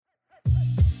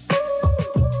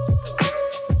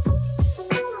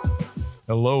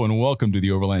Hello and welcome to the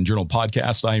Overland Journal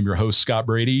podcast. I am your host, Scott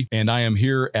Brady, and I am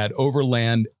here at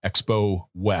Overland Expo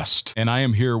West. And I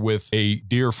am here with a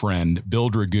dear friend, Bill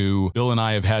Dragoo. Bill and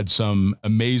I have had some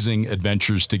amazing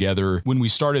adventures together. When we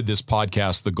started this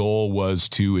podcast, the goal was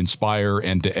to inspire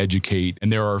and to educate. And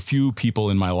there are a few people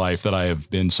in my life that I have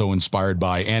been so inspired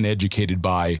by and educated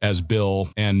by as Bill.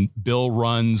 And Bill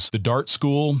runs the DART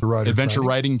School, Adventure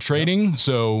Riding Training. Yep.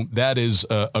 So that is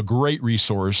a great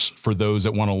resource for those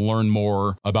that want to learn more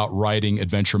about riding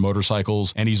adventure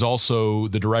motorcycles. And he's also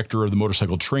the director of the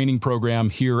motorcycle training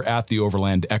program here at the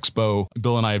Overland Expo.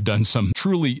 Bill and I have done some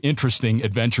truly interesting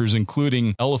adventures,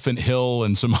 including Elephant Hill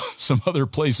and some other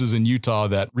places in Utah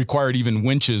that required even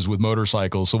winches with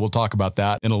motorcycles. So we'll talk about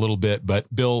that in a little bit.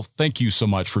 But Bill, thank you so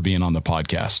much for being on the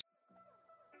podcast.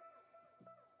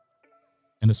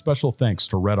 And a special thanks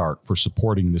to Red Arc for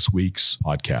supporting this week's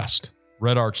podcast.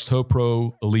 Red Arc's Tow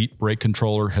Pro Elite brake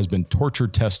controller has been torture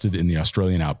tested in the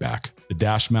Australian outback. The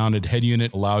dash-mounted head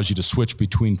unit allows you to switch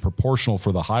between proportional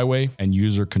for the highway and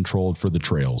user-controlled for the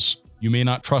trails. You may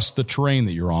not trust the terrain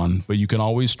that you're on, but you can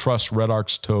always trust Red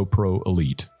Arc's Tow Pro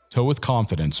Elite. Tow with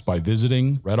confidence by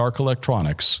visiting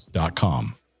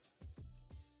redarcelectronics.com.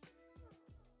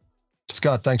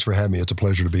 Scott, thanks for having me. It's a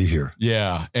pleasure to be here.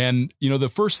 Yeah. And, the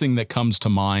first thing that comes to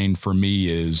mind for me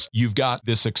is you've got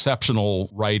this exceptional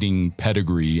riding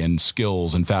pedigree and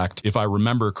skills. In fact, if I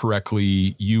remember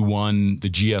correctly, you won the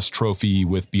GS trophy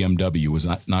with BMW. Was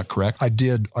that not correct? I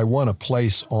did. I won a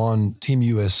place on Team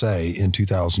USA in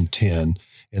 2010.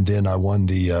 And then I won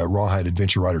the Rawhide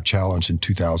Adventure Rider Challenge in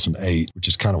 2008, which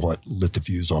is kind of what lit the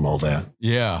fuse on all that.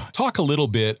 Yeah. Talk a little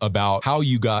bit about how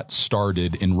you got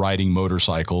started in riding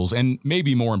motorcycles. And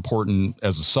maybe more important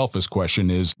as a selfish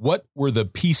question is, what were the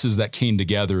pieces that came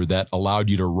together that allowed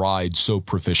you to ride so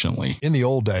proficiently? In the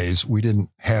old days, we didn't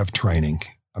have training.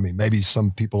 I mean, maybe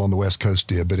some people on the West Coast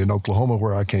did, but in Oklahoma,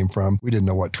 where I came from, we didn't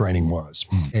know what training was.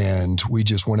 And we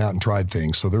just went out and tried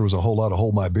things. So there was a whole lot of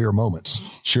hold my beer moments.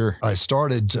 Sure. I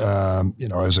started,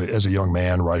 as a young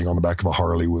man riding on the back of a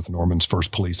Harley with Norman's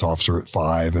first police officer at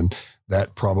 5. And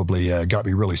that probably got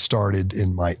me really started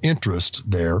in my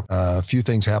interest there. A few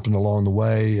things happened along the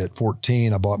way. At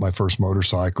 14, I bought my first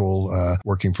motorcycle,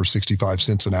 working for 65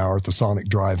 cents an hour at the Sonic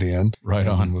Drive-In. Right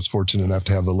on. And was fortunate enough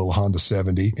to have the little Honda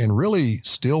 70. And really,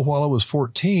 still while I was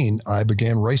 14, I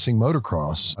began racing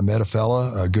motocross. I met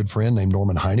a good friend named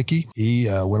Norman Heineke. He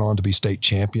went on to be state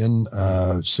champion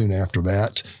soon after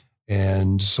that.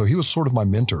 And so he was sort of my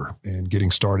mentor in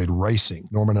getting started racing.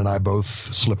 Norman and I both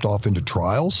slipped off into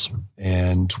trials,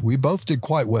 and we both did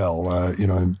quite well,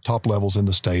 in top levels in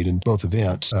the state in both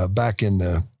events. Back in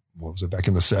the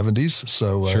 70s?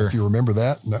 So sure. If you remember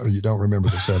that, no, you don't remember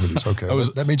the 70s. Okay.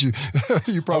 That means you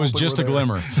probably I was just a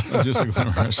glimmer.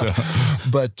 So.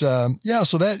 But so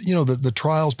that, the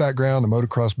trials background, the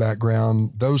motocross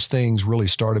background, those things really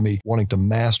started me wanting to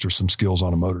master some skills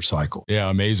on a motorcycle. Yeah,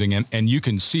 amazing. And you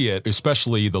can see it,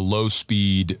 especially the low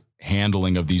speed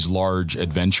handling of these large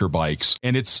adventure bikes.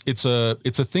 And it's a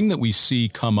thing that we see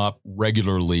come up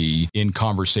regularly in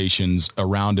conversations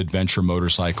around adventure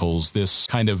motorcycles, this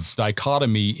kind of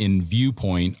dichotomy in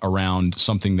viewpoint around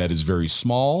something that is very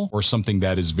small or something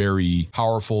that is very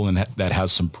powerful and that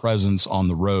has some presence on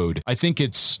the road. I think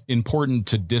it's important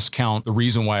to discount the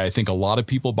reason why I think a lot of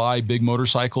people buy big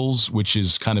motorcycles, which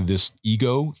is kind of this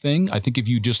ego thing. I think if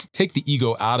you just take the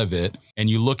ego out of it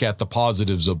and you look at the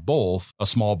positives of both, a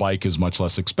small bike is much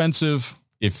less expensive.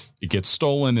 If it gets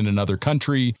stolen in another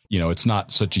country, it's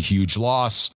not such a huge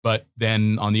loss. But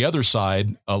then on the other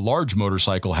side, a large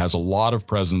motorcycle has a lot of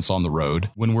presence on the road.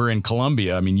 When we're in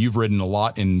Colombia, I mean, you've ridden a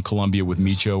lot in Colombia with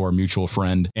Micho, our mutual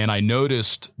friend. And I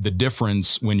noticed the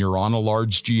difference when you're on a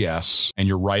large GS and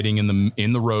you're riding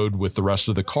in the road with the rest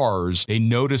of the cars. They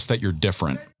notice that you're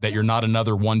different, that you're not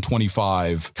another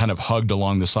 125 kind of hugged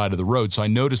along the side of the road. So I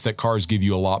noticed that cars give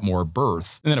you a lot more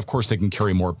berth. And then, of course, they can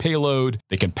carry more payload.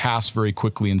 They can pass very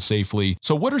quickly and safely.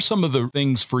 So what are some of the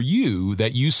things for you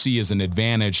that you see as an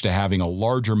advantage to having a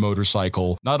larger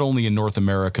motorcycle, not only in North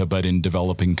America, but in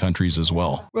developing countries as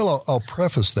well? Well, I'll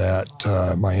preface that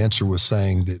my answer was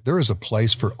saying that there is a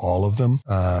place for all of them.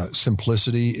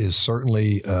 Simplicity is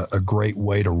certainly a great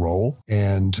way to roll.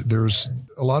 And there's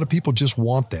a lot of people just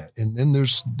want that. And then there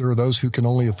are those who can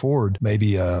only afford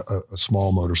maybe a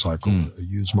small motorcycle, a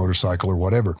used motorcycle or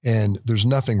whatever. And there's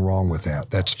nothing wrong with that.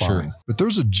 That's fine. Sure. But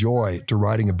there's a joy to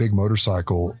riding a big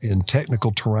motorcycle in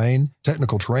technical terrain.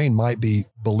 Technical terrain might be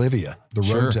Bolivia, the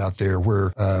roads out there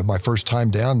where my first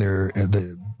time down there,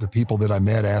 the people that I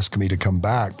met asked me to come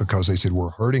back because they said,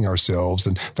 we're hurting ourselves.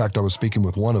 And in fact, I was speaking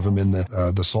with one of them in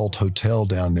the Salt Hotel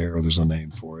down there, or there's a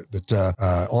name for it, but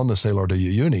on the Salar de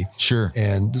Uyuni. Sure.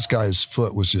 And this guy's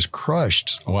foot was just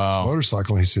crushed on his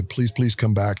motorcycle. And he said, please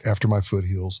come back after my foot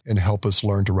heals and help us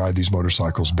learn to ride these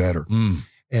motorcycles better.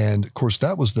 And of course,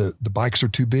 that was the bikes are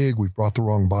too big. We've brought the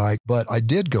wrong bike. But I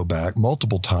did go back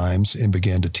multiple times and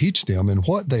began to teach them. And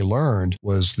what they learned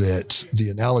was that the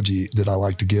analogy that I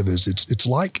like to give is it's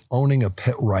like owning a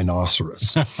pet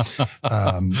rhinoceros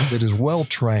that is well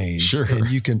trained. Sure. And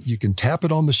you can tap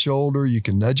it on the shoulder, you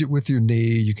can nudge it with your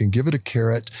knee, you can give it a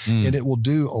carrot, and it will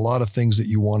do a lot of things that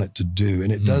you want it to do.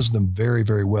 And it does them very,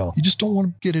 very well. You just don't want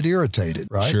to get it irritated,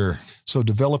 right? Sure. So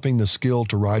developing the skill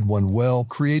to ride one well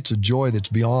creates a joy that's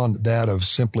beyond that of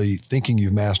simply thinking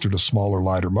you've mastered a smaller,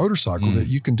 lighter motorcycle, that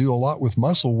you can do a lot with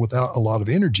muscle without a lot of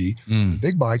energy.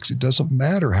 Big bikes, it doesn't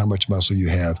matter how much muscle you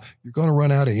have. You're going to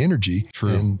run out of energy.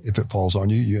 True. And if it falls on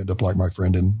you, you end up like my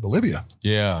friend in Bolivia.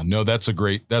 Yeah, no, that's a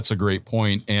great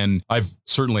point. And I've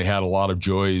certainly had a lot of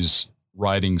joys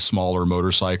riding smaller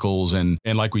motorcycles. And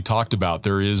like we talked about,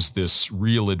 there is this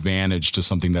real advantage to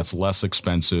something that's less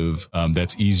expensive,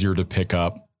 that's easier to pick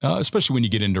up, especially when you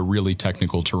get into really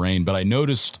technical terrain. But I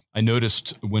noticed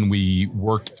when we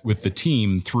worked with the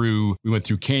team we went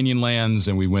through Canyonlands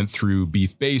and we went through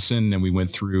Beef Basin and we went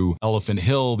through Elephant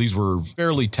Hill. These were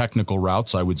fairly technical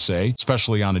routes, I would say,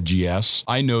 especially on a GS.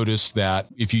 I noticed that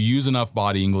if you use enough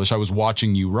body English, I was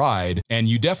watching you ride, and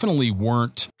you definitely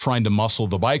weren't trying to muscle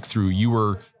the bike through.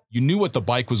 You knew what the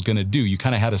bike was going to do. You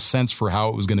kind of had a sense for how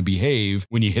it was going to behave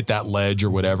when you hit that ledge or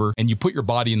whatever, and you put your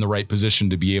body in the right position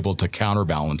to be able to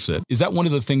counterbalance it. Is that one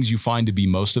of the things you find to be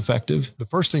most effective? The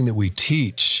first thing that we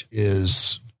teach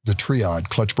is the triad,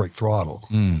 clutch, brake, throttle,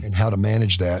 and how to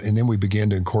manage that. And then we begin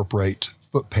to incorporate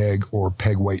foot peg or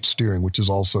peg weight steering, which is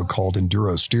also called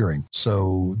enduro steering.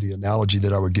 So the analogy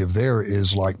that I would give there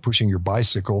is like pushing your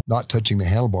bicycle, not touching the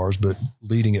handlebars, but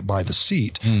leading it by the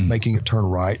seat, making it turn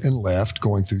right and left,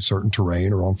 going through certain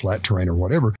terrain or on flat terrain or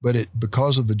whatever. But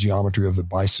because of the geometry of the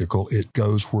bicycle, it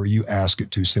goes where you ask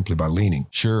it to simply by leaning.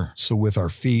 Sure. So with our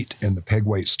feet and the peg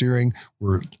weight steering,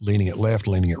 we're leaning it left,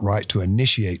 leaning it right to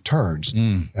initiate turns.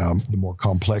 The more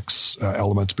complex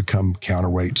elements become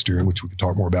counterweight steering, which we could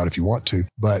talk more about if you want to.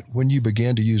 But when you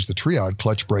begin to use the triad,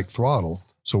 clutch, brake, throttle,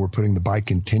 so we're putting the bike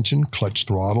in tension, clutch,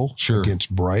 throttle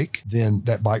against brake, then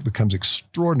that bike becomes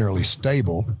extraordinarily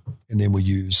stable. And then we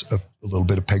use a little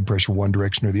bit of peg pressure one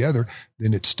direction or the other,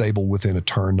 then it's stable within a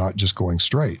turn, not just going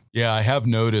straight. Yeah, I have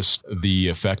noticed the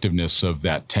effectiveness of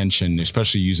that tension,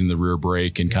 especially using the rear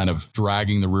brake and kind of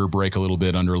dragging the rear brake a little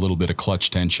bit under a little bit of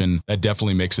clutch tension. That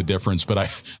definitely makes a difference. But I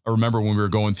remember when we were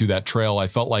going through that trail, I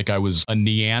felt like I was a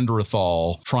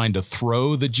Neanderthal trying to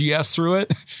throw the GS through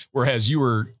it, whereas you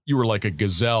were like a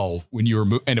gazelle when you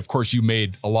were and of course you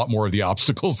made a lot more of the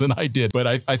obstacles than I did. But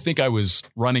I think I was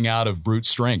running out of brute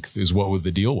strength is what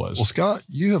the deal was. Well, Scott,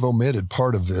 you have omitted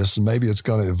part of this, and maybe it's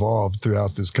going to evolve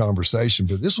throughout this conversation,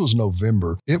 but this was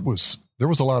November. There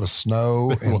was a lot of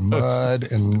snow and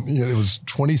mud, and it was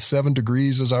 27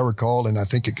 degrees, as I recall, and I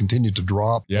think it continued to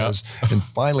drop. Yeah. And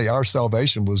finally, our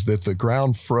salvation was that the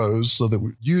ground froze so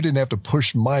that you didn't have to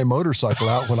push my motorcycle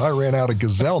out when I ran out of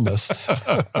gazelleness.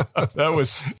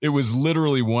 It was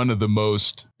literally one of the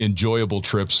most enjoyable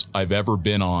trips I've ever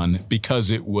been on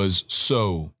because it was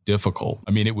so difficult.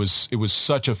 I mean, it was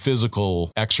such a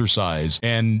physical exercise,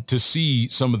 and to see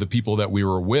some of the people that we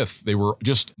were with, they were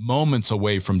just moments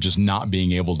away from just not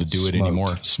being able to do it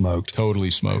anymore.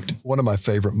 Totally smoked. One of my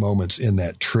favorite moments in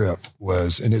that trip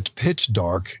was, and it's pitch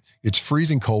dark, it's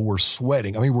freezing cold, we're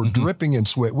sweating. I mean, we're dripping in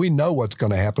sweat. We know what's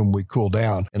going to happen when we cool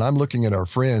down. And I'm looking at our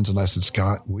friends and I said,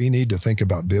 Scott, we need to think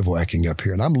about bivouacking up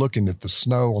here. And I'm looking at the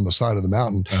snow on the side of the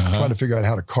mountain, trying to figure out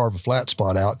how to carve a flat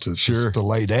spot out to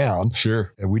lay down.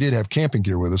 Sure. And we did have camping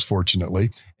gear with us, fortunately.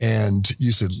 And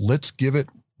you said, let's give it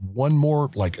one more,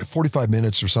 like 45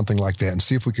 minutes or something like that, and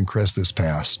see if we can crest this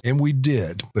pass. And we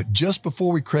did. But just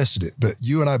before we crested it, but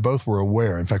you and I both were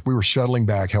aware. In fact, we were shuttling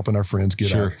back, helping our friends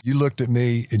get out. You looked at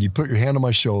me and you put your hand on my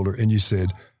shoulder and you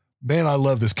said, man, I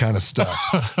love this kind of stuff.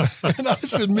 And I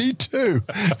said, me too.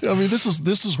 I mean, this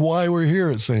is why we're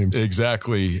here, it seems.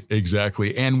 Exactly.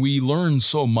 And we learn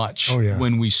so much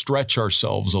when we stretch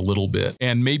ourselves a little bit.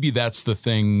 And maybe that's the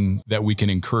thing that we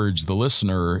can encourage the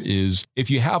listener is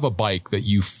if you have a bike that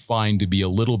you find to be a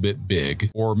little bit big,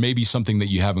 or maybe something that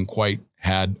you haven't quite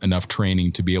had enough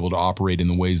training to be able to operate in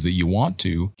the ways that you want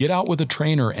to, get out with a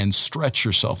trainer and stretch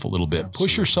yourself a little bit, Absolutely.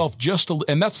 push yourself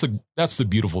and that's the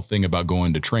beautiful thing about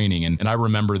going to training. And I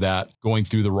remember that going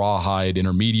through the Rawhide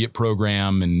intermediate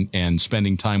program and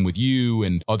spending time with you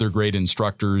and other great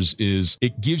instructors is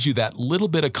it gives you that little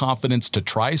bit of confidence to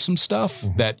try some stuff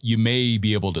that you may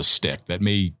be able to stick, that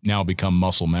may now become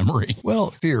muscle memory.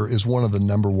 Well, fear is one of the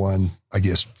number one, I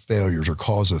guess, failures or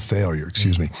cause of failure,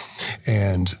 excuse me.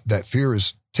 And that fear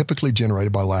is typically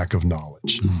generated by lack of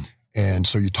knowledge. And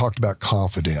so you talked about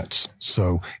confidence.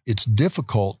 So it's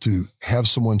difficult to have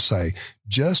someone say,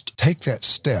 just take that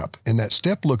step. And that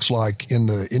step looks like in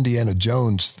the Indiana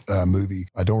Jones movie,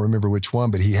 I don't remember which one,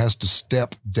 but he has to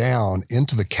step down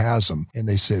into the chasm. And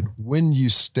they said, when you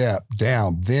step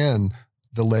down, then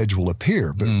the ledge will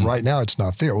appear. But right now it's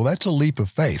not there. Well, that's a leap of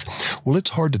faith. Well,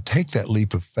 it's hard to take that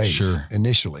leap of faith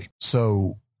initially.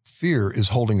 So fear is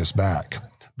holding us back.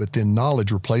 But then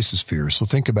knowledge replaces fear. So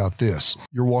think about this.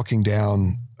 You're walking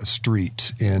down a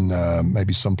street in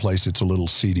maybe someplace that's a little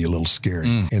seedy, a little scary,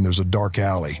 and there's a dark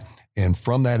alley. And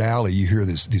from that alley, you hear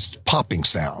these popping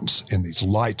sounds and these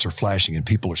lights are flashing and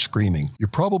people are screaming. You're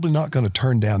probably not going to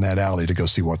turn down that alley to go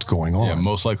see what's going on. Yeah,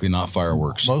 most likely not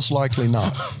fireworks. Most likely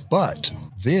not. But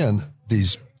then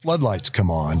these floodlights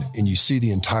come on and you see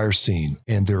the entire scene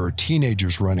and there are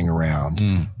teenagers running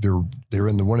around. They're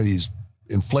in one of these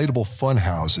inflatable fun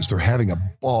houses. They're having a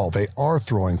ball. They are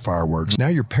throwing fireworks. Now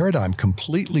your paradigm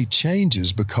completely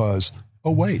changes because,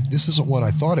 oh, wait, this isn't what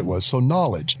I thought it was. So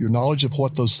your knowledge of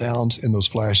what those sounds and those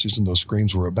flashes and those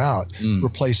screams were about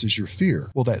replaces your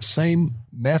fear. Well, that same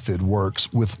method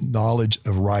works with knowledge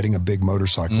of riding a big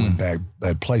motorcycle in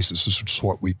bad places. This is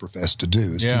what we profess to do,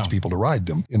 is teach people to ride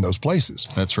them in those places.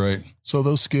 That's right. So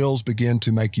those skills begin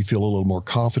to make you feel a little more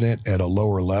confident at a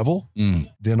lower level.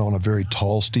 Then on a very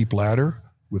tall, steep ladder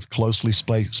with closely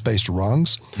spaced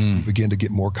rungs, you begin to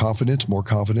get more confidence,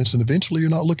 and eventually you're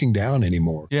not looking down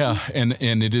anymore. Yeah, and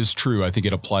it is true. I think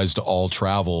it applies to all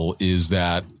travel, is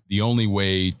that the only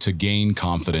way to gain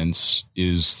confidence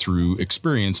is through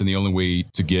experience, and the only way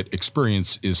to get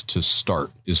experience is to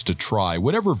start, is to try.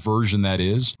 Whatever version that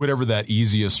is, whatever that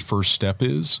easiest first step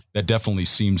is, that definitely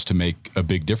seems to make a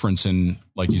big difference in,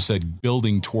 like you said,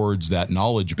 building towards that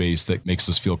knowledge base that makes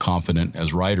us feel confident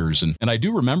as riders. And I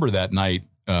do remember that night,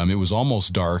 it was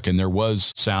almost dark and there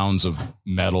was sounds of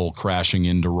metal crashing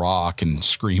into rock and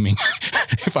screaming.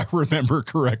 If I remember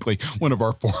correctly, one of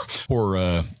our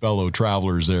poor fellow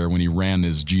travelers there, when he ran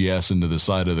his GS into the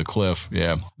side of the cliff.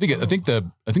 Yeah. I think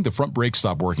the front brake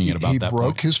stopped working at about that point. He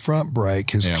broke his front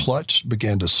brake. His clutch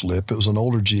began to slip. It was an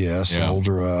older GS, an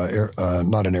older,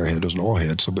 not an airhead, it was an oil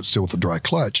head, but still with a dry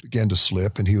clutch, began to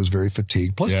slip and he was very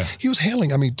fatigued. Plus he was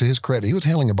handling, to his credit, he was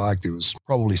handling a bike that was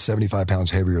probably 75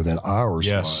 pounds heavier than ours.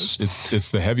 Yes,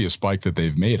 it's the heaviest bike that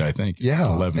they've made, I think.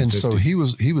 Yeah, and so he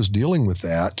was dealing with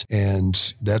that, and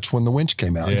that's when the winch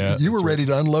came out. Yeah, you were ready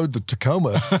to unload the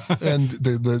Tacoma, and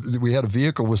we had a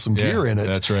vehicle with some gear in it.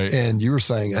 That's right. And you were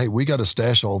saying, "Hey, we got to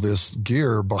stash all this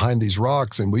gear behind these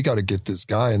rocks, and we got to get this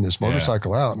guy and this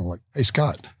motorcycle out." And I'm like, "Hey,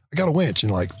 Scott, I got a winch."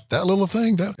 And like, that little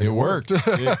thing, it worked.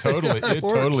 It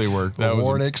totally worked. That was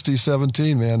Warren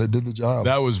XT17, man. It did the job.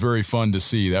 That was very fun to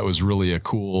see. That was really a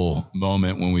cool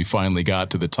moment when we finally got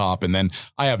to the top. And then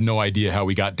I have no idea how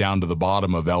we got down to the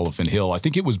bottom of Elephant Hill. I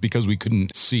think it was because we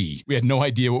couldn't see. We had no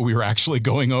idea what we were actually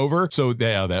going over. So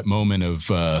yeah, that moment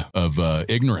of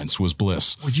ignorance was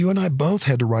bliss. Well, you and I both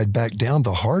had to ride back down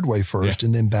the hard way first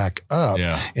and then back up.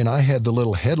 Yeah. And I had the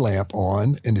little headlamp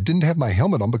on, and it didn't have my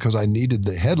helmet on because I needed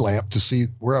the headlamp to see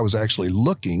where I was actually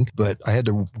looking, but I had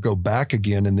to go back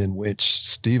again and then winch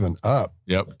Stephen up.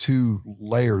 Yep.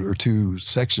 2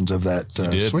 sections of that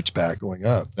switchback going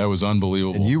up. That was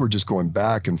unbelievable. And you were just going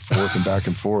back and forth and back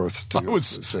and forth.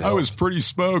 I was pretty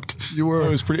smoked. You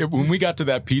were. When we got to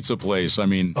that pizza place, that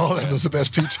was the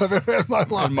best pizza I've ever had in my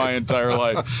life. In my entire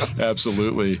life.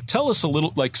 Absolutely. Tell us a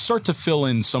little, start to fill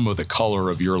in some of the color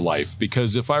of your life,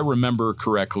 because if I remember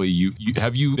correctly, you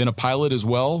have you been a pilot as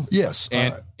well? Yes.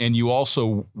 And you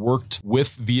also worked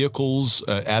with vehicles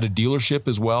at a dealership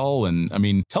as well.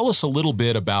 And tell us a little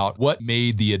bit about what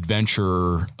made the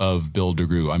adventure of Bill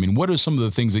Dragoo. What are some of the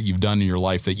things that you've done in your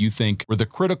life that you think were the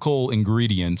critical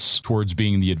ingredients towards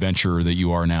being the adventurer that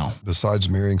you are now? Besides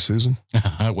marrying Susan?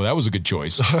 Well, that was a good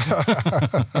choice.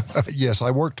 Yes, I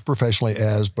worked professionally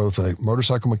as both a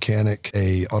motorcycle mechanic,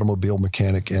 a automobile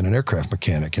mechanic, and an aircraft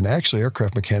mechanic. And actually,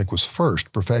 aircraft mechanic was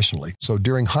first professionally. So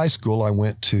during high school, I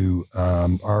went to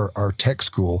our tech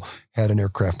school had an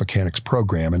aircraft mechanics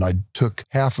program, and I took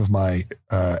half of my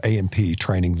A&P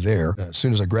training there. As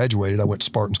soon as I graduated, I went to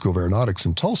Spartan School of Aeronautics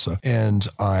in Tulsa, and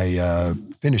I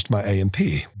finished my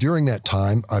A&P. During that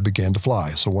time, I began to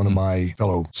fly. So one of my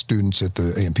fellow students at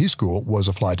the A&P school was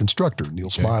a flight instructor. Neil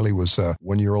Smiley was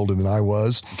 1 year older than I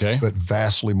was, but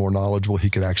vastly more knowledgeable. He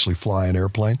could actually fly an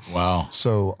airplane. Wow.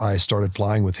 So I started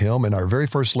flying with him, and our very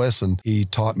first lesson, he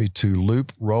taught me to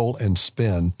loop, roll, and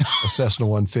spin a Cessna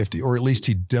 150, or at least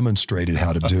he demonstrated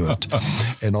how to do it.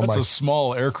 And on That's a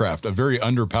small aircraft, a very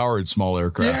underpowered small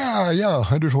aircraft. Yeah,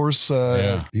 100 horse,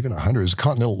 even 100. There's a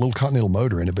little Continental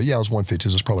motor in it, but yeah, it was 150.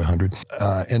 It was probably 100.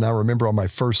 And I remember on my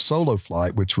first solo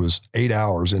flight, which was 8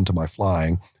 hours into my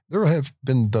flying, there have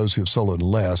been those who have soloed in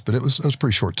less, but it was a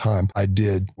pretty short time. I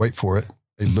did, wait for it,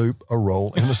 a loop, a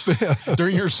roll, and a spin.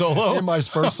 During your solo? In my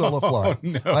first solo flight. Oh,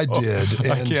 no. I did.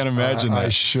 And I can't imagine that. I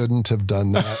shouldn't have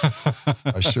done that.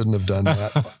 I shouldn't have done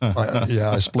that.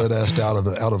 I split-assed out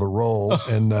of the roll,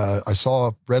 and I saw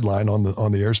a red line on the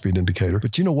airspeed indicator.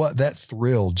 But you know what? That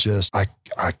thrill just,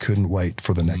 I couldn't wait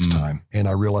for the next time. And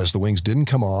I realized the wings didn't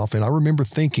come off. And I remember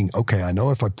thinking, okay, I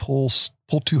know if I pull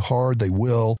too hard, they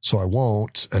will, so I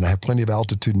won't. And I have plenty of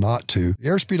altitude not to. The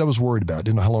airspeed I was worried about.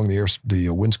 Didn't know how long the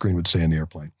windscreen would stay in the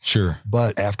airplane. Sure.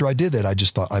 But after I did that, I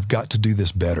just thought, I've got to do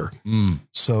this better.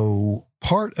 So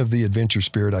part of the adventure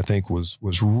spirit, I think, was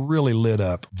really lit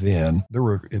up then. There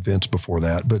were events before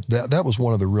that, but that was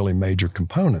one of the really major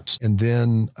components. And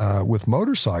then with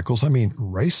motorcycles, I mean,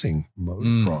 racing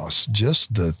motocross,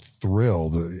 just the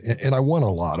thrill, and I won a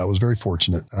lot. I was very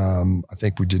fortunate. I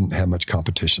think we didn't have much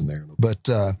competition there, but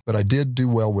I did do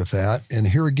well with that. And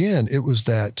here again, it was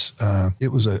that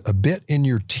it was a bit in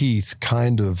your teeth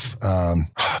kind of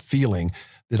feeling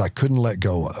that I couldn't let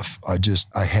go of.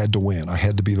 I had to win. I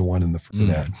had to be the one for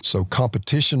that. So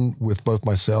competition with both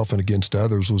myself and against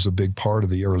others was a big part of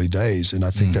the early days. And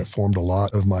I think that formed a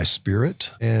lot of my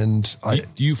spirit. And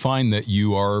do you find that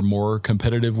you are more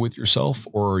competitive with yourself,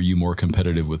 or are you more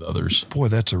competitive with others? Boy,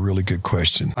 that's a really good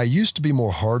question. I used to be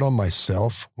more hard on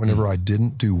myself whenever I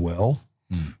didn't do well,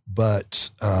 but,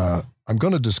 I'm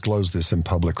going to disclose this in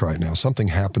public right now. Something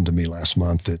happened to me last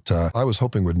month that I was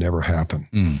hoping would never happen.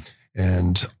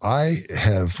 And I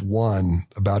have won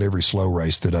about every slow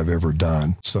race that I've ever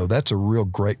done. So that's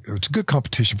it's a good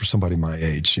competition for somebody my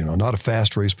age, not a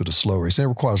fast race, but a slow race. And it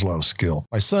requires a lot of skill.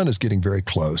 My son is getting very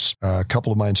close. A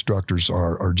couple of my instructors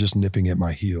are just nipping at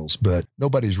my heels, but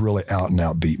nobody's really out and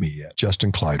out beat me yet.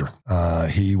 Justin Kleider.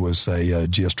 He was a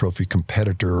GS Trophy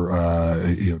competitor.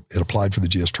 He had applied for the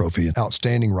GS Trophy. An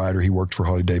outstanding rider. He worked for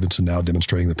Harley Davidson, now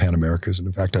demonstrating the Pan Americas. And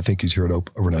in fact, I think he's here at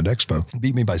Overnight Expo.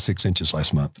 Beat me by 6 inches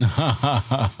last month.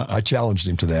 I challenged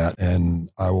him to that, and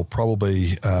I will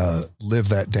probably live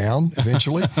that down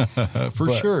eventually.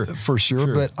 For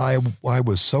sure. But I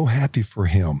was so happy for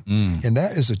him. And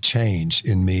that is a change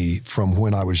in me from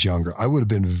when I was younger. I would have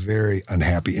been very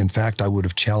unhappy. In fact, I would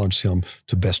have challenged him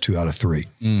to best 2 out of 3.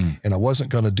 And I wasn't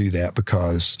going to do that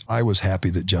because I was happy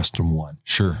that Justin won.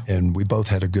 Sure. And we both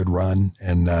had a good run,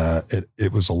 and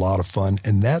it was a lot of fun.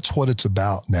 And that's what it's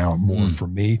about now more for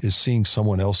me, is seeing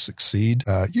someone else succeed.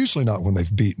 Usually not when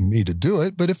they've beaten me to do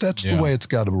it, but if that's the way it's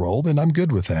got to roll, then I'm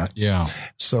good with that. Yeah.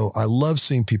 So I love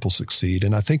seeing people succeed.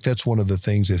 And I think that's one of the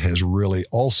things that has really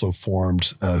also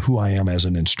formed who I am as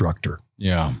an instructor.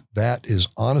 Yeah. That is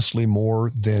honestly more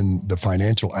than the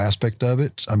financial aspect of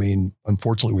it. I mean,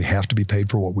 unfortunately, we have to be paid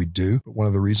for what we do. But one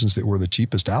of the reasons that we're the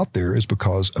cheapest out there is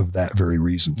because of that very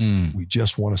reason. We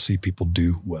just want to see people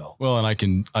do well. Well, and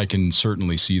I can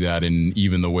certainly see that in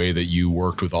even the way that you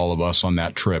worked with all of us on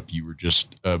that trip. You were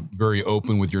just very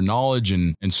open with your knowledge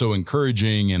and so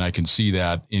encouraging. And I can see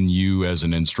that in you as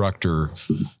an instructor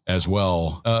as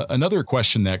well. Another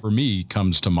question that for me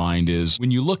comes to mind is when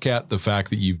you look at the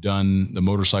fact that you've done the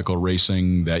motorcycle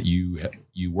racing, that you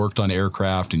worked on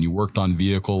aircraft and you worked on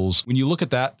vehicles. When you look at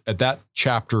that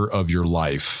chapter of your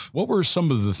life, what were some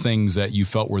of the things that you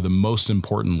felt were the most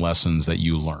important lessons that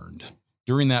you learned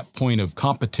during that point of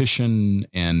competition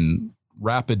and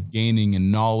rapid gaining in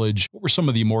knowledge? What were some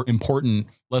of the more important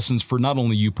lessons for not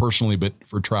only you personally, but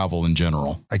for travel in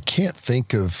general? I can't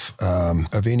think of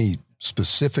any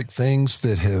specific things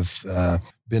that have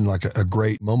been like a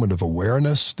great moment of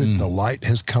awareness that the light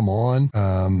has come on.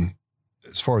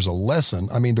 As far as a lesson,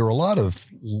 I mean, there are a lot of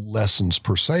lessons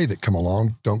per se that come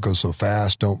along. Don't go so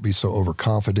fast. Don't be so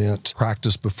overconfident.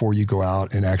 Practice before you go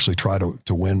out and actually try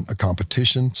to win a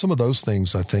competition. Some of those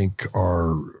things I think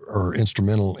are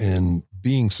instrumental in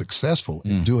being successful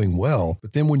and doing well.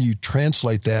 But then when you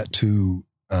translate that to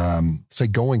say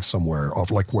going somewhere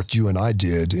off like what you and I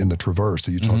did in the Traverse,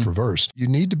 the Utah Traverse, you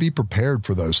need to be prepared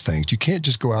for those things. You can't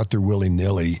just go out there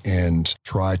willy-nilly and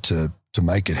try to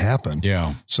make it happen.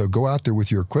 Yeah. So go out there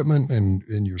with your equipment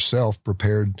and yourself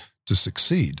prepared to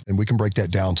succeed. And we can break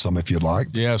that down some if you'd like.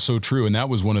 Yeah, so true. And that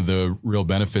was one of the real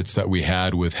benefits that we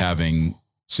had with having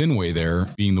Sinway there,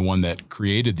 being the one that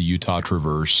created the Utah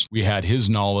Traverse. We had his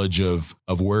knowledge of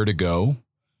where to go.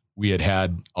 We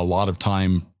had a lot of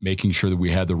time making sure that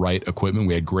we had the right equipment.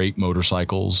 We had great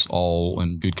motorcycles, all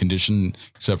in good condition,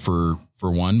 except for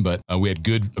one, but we had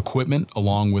good equipment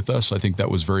along with us. I think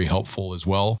that was very helpful as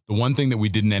well. The one thing that we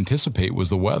didn't anticipate was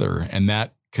the weather, and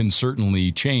that can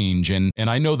certainly change. And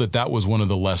I know that was one of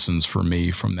the lessons for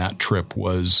me from that trip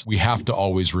was we have to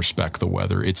always respect the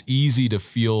weather. It's easy to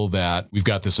feel that we've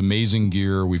got this amazing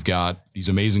gear. We've got these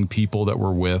amazing people that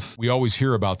we're with. We always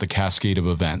hear about the cascade of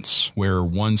events where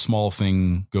one small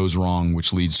thing goes wrong,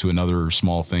 which leads to another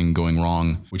small thing going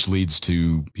wrong, which leads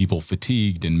to people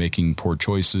fatigued and making poor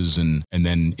choices. And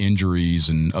then injuries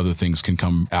and other things can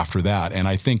come after that. And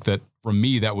I think that for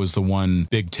me, that was the one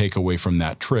big takeaway from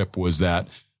that trip was that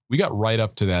we got right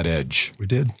up to that edge. We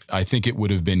did. I think it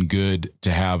would have been good to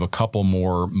have a couple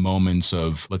more moments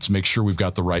of let's make sure we're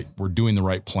doing the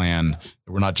right plan.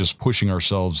 We're not just pushing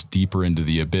ourselves deeper into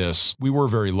the abyss. We were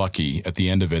very lucky at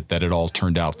the end of it that it all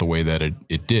turned out the way that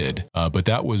it did. But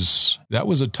that was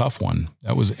a tough one.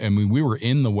 We were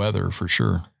in the weather for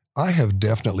sure. I have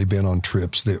definitely been on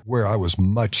trips where I was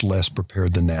much less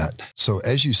prepared than that. So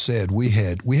as you said, we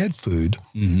had food,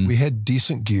 we had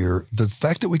decent gear. The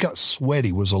fact that we got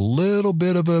sweaty was a little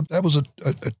bit of a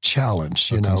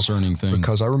challenge, you know, concerning thing.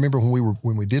 Because I remember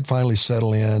when we did finally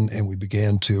settle in and we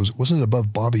began to, wasn't it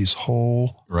above Bobby's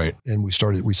Hole? Right. And we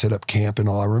set up camp and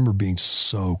all. I remember being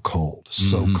so cold,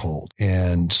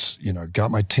 and, you know,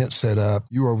 got my tent set up.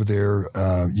 You were over there,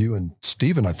 you and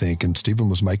Stephen, I think, and Stephen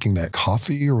was making that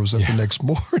coffee, or was that the next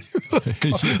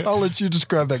morning? I'll let you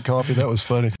describe that coffee. That was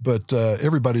funny. But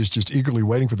everybody's just eagerly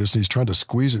waiting for this. And he's trying to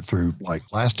squeeze it through like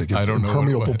plastic,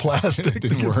 impermeable plastic. It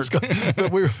didn't work.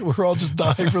 But we're all just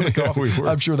dying for the coffee.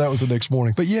 I'm sure that was the next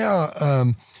morning. But yeah,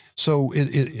 so it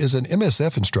is an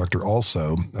MSF instructor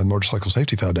also, a Motorcycle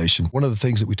Safety Foundation. One of the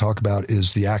things that we talk about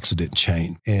is the accident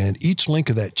chain. And each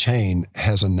link of that chain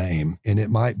has a name. And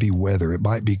it might be weather. It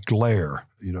might be glare,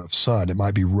 you know, sun. It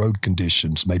might be road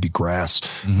conditions, maybe grass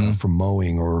from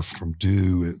mowing or from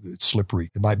dew. It's slippery.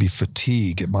 It might be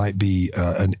fatigue. It might be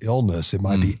an illness. It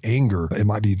might be anger. It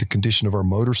might be the condition of our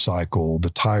motorcycle,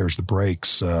 the tires, the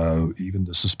brakes, even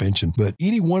the suspension. But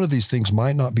any one of these things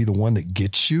might not be the one that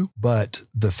gets you, but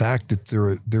the fact that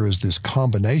there is this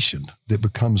combination that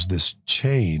becomes this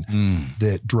chain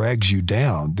that drags you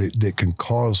down, that can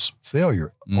cause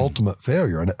failure, ultimate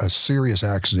failure, and a serious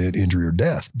accident, injury, or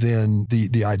death, then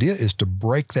the idea is to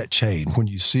break that chain when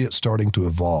you see it starting to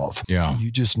evolve. Yeah.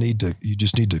 You just need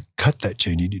to cut that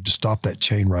chain. You need to stop that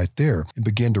chain right there and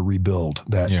begin to rebuild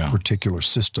that particular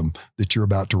system that you're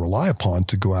about to rely upon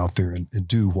to go out there and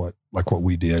do what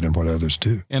we did and what others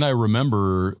do. And I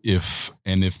remember if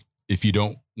you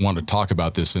don't want to talk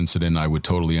about this incident, I would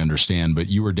totally understand, but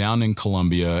you were down in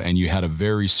Colombia and you had a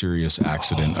very serious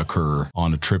accident occur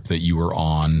on a trip that you were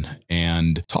on.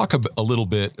 And talk a little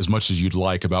bit, as much as you'd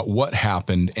like, about what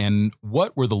happened and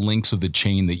what were the links of the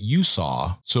chain that you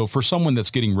saw. So for someone that's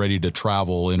getting ready to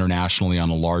travel internationally on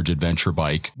a large adventure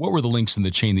bike, what were the links in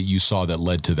the chain that you saw that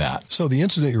led to that? So the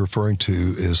incident you're referring to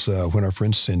is when our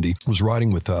friend Cindy was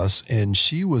riding with us, and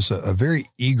she was a very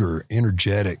eager,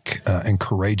 energetic, and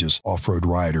courageous off-road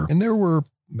rider. And there were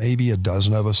maybe a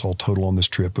dozen of us all total on this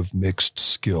trip of mixed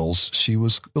skills. She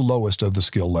was the lowest of the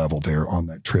skill level there on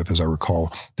that trip, as I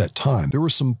recall that time. There were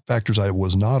some factors I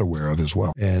was not aware of as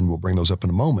well, and we'll bring those up in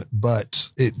a moment. But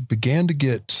it began to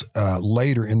get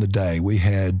later in the day. We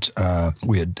had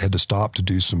to stop to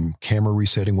do some camera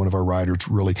resetting. One of our riders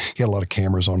he had a lot of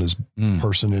cameras on his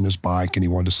person and his bike, and he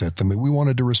wanted to set them. And we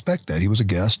wanted to respect that. He was a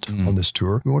guest on this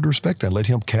tour. We wanted to respect that, let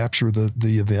him capture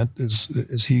the event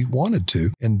as he wanted to.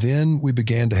 And then we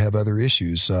began to have other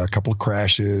issues, a couple of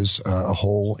crashes, a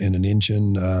hole in an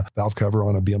engine valve cover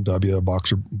on a BMW, a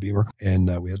Boxer Beamer, and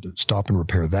we had to stop and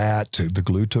repair that. The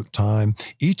glue took time.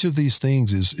 Each of these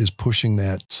things is pushing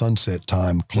that sunset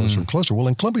time closer and closer. Well,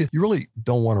 in Colombia, you really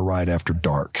don't want to ride after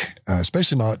dark,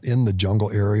 especially not in the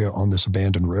jungle area on this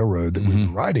abandoned railroad that we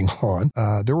were riding on.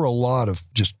 There were a lot of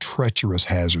just treacherous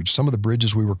hazards. Some of the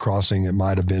bridges we were crossing, it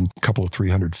might have been a couple of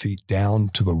 300 feet down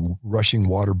to the rushing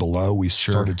water below. We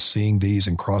started seeing these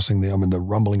and crossing them and the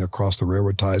rumbling across the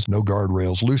railroad ties, no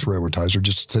guardrails, loose railroad ties, or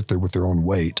just sit there with their own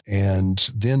weight. And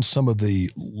then some of the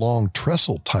long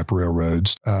trestle type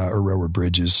railroads or railroad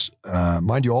bridges,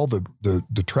 mind you, all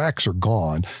the tracks are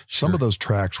gone. Sure. Some of those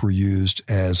tracks were used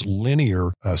as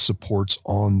linear supports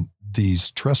on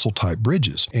these trestle type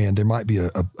bridges. And there might be a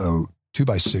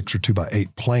 2x6 or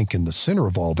 2x8 plank in the center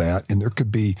of all that. And there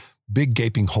could be big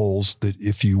gaping holes that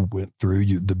if you went through,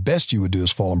 the best you would do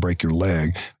is fall and break your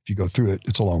leg. If you go through it,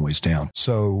 it's a long ways down.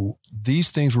 So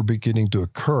these things were beginning to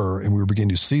occur and we were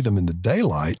beginning to see them in the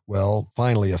daylight. Well,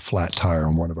 finally a flat tire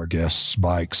on one of our guests'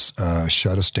 bikes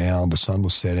shut us down. The sun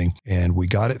was setting and we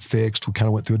got it fixed. We kind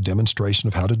of went through a demonstration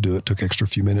of how to do it. Took extra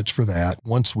few minutes for that.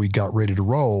 Once we got ready to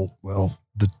roll, well,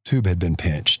 the tube had been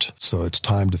pinched, so it's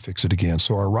time to fix it again.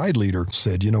 So our ride leader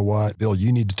said, you know what, Bill, you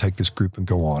need to take this group and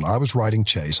go on. I was riding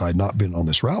Chase. I had not been on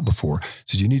this route before. He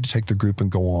said, you need to take the group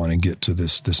and go on and get to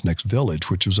this next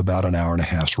village, which was about an hour and a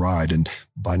half's ride. And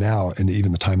by now, and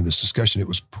even the time of this discussion, it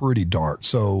was pretty dark.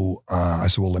 So I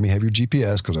said, well, let me have your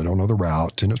GPS because I don't know the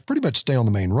route. And it's pretty much stay on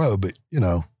the main road, but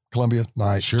Columbia,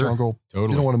 night, sure, jungle,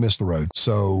 totally. You don't want to miss the road.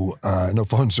 So no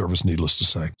phone service, needless to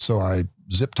say. So I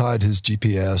zip tied his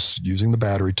GPS using the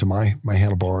battery to my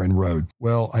handlebar and rode.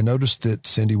 Well, I noticed that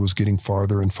Cindy was getting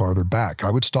farther and farther back.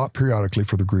 I would stop periodically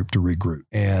for the group to regroup.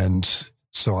 And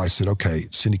so I said, okay,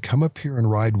 Cindy, come up here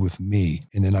and ride with me.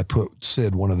 And then I put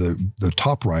Sid, one of the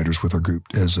top riders with our group,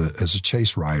 as a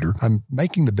chase rider. I'm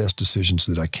making the best decisions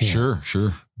that I can.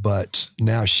 Sure. But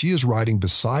now she is riding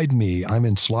beside me. I'm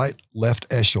in slight left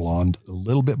echelon, a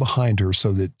little bit behind her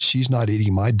so that she's not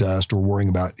eating my dust or worrying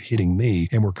about hitting me.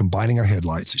 And we're combining our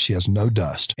headlights. She has no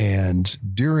dust. And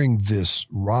during this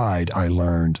ride, I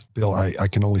learned, Bill, I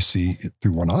can only see it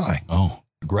through one eye. Oh.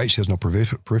 Great. She has no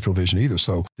peripheral vision either.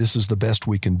 So this is the best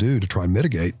we can do to try and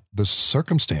mitigate the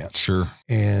circumstance. Sure.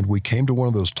 And we came to one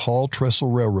of those tall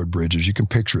trestle railroad bridges. You can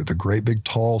picture it, the great big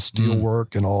tall steel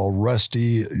work and all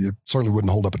rusty. It certainly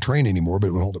wouldn't hold up a train anymore, but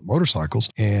it would hold up motorcycles.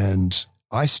 And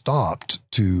I stopped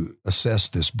to assess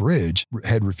this bridge,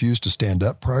 had refused to stand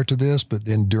up prior to this, but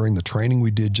then during the training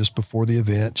we did just before the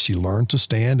event, she learned to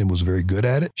stand and was very good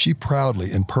at it. She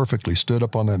proudly and perfectly stood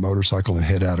up on that motorcycle and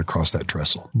head out across that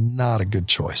trestle. Not a good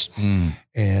choice.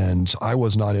 And I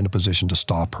was not in a position to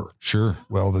stop her. Sure.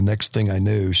 Well, the next thing I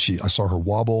knew, I saw her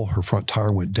wobble, her front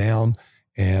tire went down,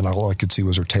 and all I could see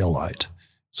was her tail light.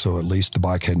 So at least the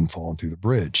bike hadn't fallen through the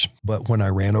bridge. But when I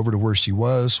ran over to where she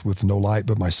was with no light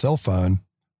but my cell phone,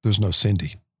 there's no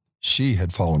Cindy. She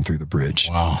had fallen through the bridge.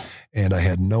 Wow. And I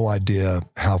had no idea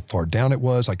how far down it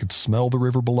was. I could smell the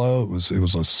river below. It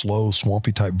was a slow,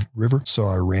 swampy type river. So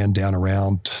I ran down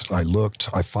around. I looked.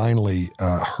 I finally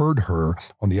heard her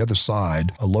on the other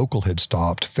side. A local had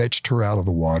stopped, fetched her out of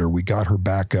the water. We got her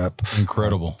back up.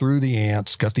 Incredible. Through the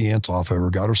ants, got the ants off of her,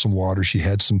 got her some water. She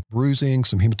had some bruising,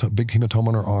 some big hematoma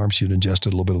on her arm. She had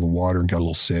ingested a little bit of the water and got a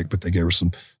little sick, but they gave her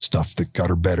some stuff that got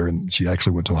her better. And she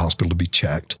actually went to the hospital to be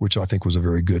checked, which I think was a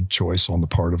very good choice on the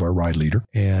part of our ride leader.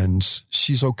 And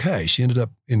she's okay. She ended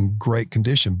up in great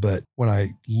condition. But when I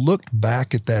looked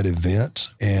back at that event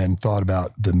and thought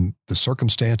about the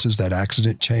circumstances, that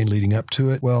accident chain leading up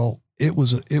to it, well, it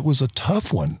was a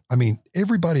tough one. I mean,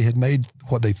 everybody had made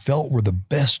what they felt were the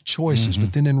best choices.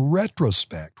 But then in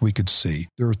retrospect, we could see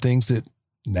there are things that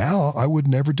now I would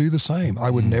never do the same.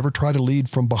 I would never try to lead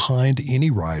from behind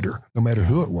any rider, no matter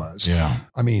who it was. Yeah.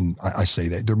 I mean, I say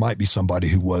that there might be somebody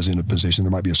who was in a position,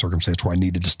 there might be a circumstance where I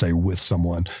needed to stay with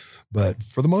someone. But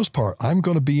for the most part, I'm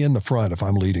going to be in the front if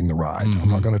I'm leading the ride. I'm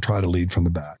not going to try to lead from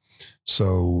the back.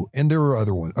 So, and there are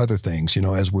other things,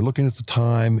 as we're looking at the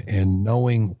time and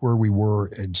knowing where we were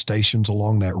in stations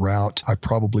along that route, I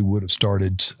probably would have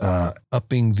started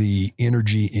upping the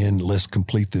energy in let's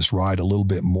complete this ride a little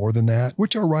bit more than that,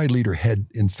 which our ride leader had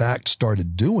in fact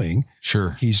started doing.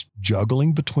 Sure. He's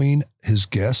juggling between his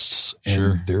guests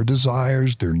and their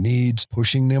desires, their needs,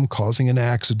 pushing them, causing an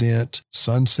accident,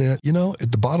 sunset.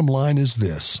 The bottom line is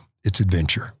this, it's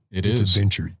adventure. It's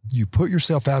adventure. You put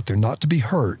yourself out there not to be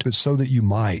hurt, but so that you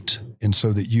might, and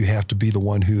so that you have to be the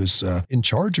one who is in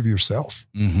charge of yourself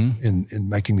in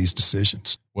making these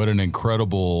decisions. What an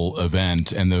incredible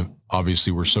event. And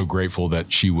obviously we're so grateful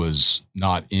that she was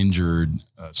not injured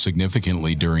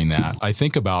significantly during that. I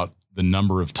think about the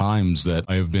number of times that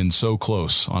I have been so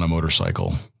close on a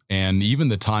motorcycle. And even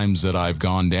the times that I've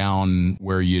gone down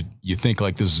where you think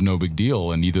like this is no big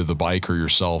deal and either the bike or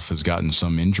yourself has gotten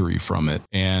some injury from it.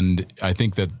 And I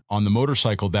think that on the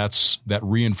motorcycle, that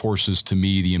reinforces to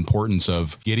me the importance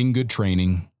of getting good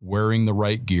training, wearing the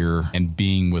right gear and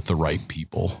being with the right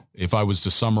people. If I was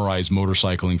to summarize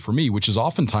motorcycling for me, which is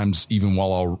oftentimes even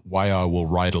why I will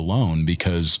ride alone,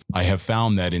 because I have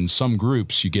found that in some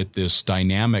groups you get this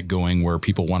dynamic going where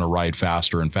people want to ride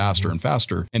faster and faster and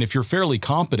faster. And if you're fairly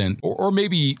competent, or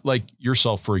maybe like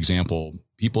yourself, for example,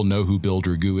 people know who Bill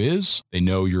Dragoo is, they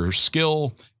know your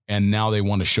skill, and now they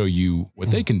want to show you what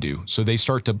they can do. So they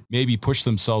start to maybe push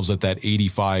themselves at that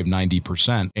 85,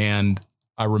 90%. And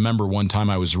I remember one time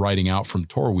I was riding out from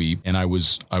Torweep, and I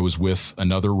was with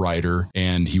another rider,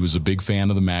 and he was a big fan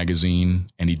of the magazine,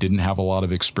 and he didn't have a lot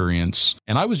of experience,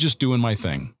 and I was just doing my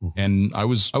thing. And I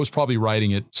was probably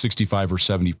riding at 65 or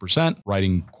 70%,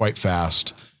 riding quite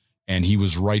fast. And he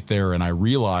was right there. And I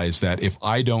realized that if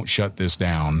I don't shut this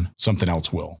down, something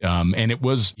else will. And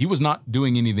he was not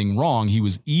doing anything wrong. He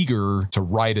was eager to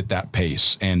ride at that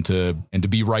pace and to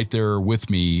be right there with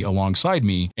me, alongside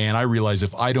me. And I realized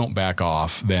if I don't back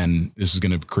off, then this is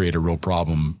going to create a real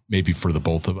problem, maybe for the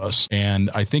both of us. And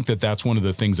I think that that's one of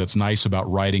the things that's nice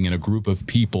about riding in a group of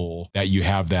people that you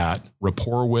have that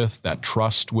rapport with, that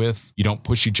trust with. You don't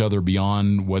push each other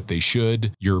beyond what they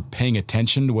should. You're paying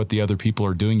attention to what the other people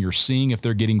are doing. You're seeing if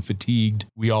they're getting fatigued.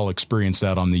 We all experienced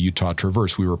that on the Utah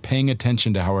Traverse. We were paying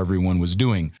attention to how everyone was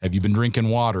doing. Have you been drinking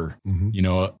water? You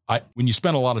know, when you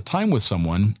spend a lot of time with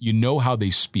someone, you know how they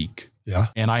speak. Yeah.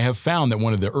 And I have found that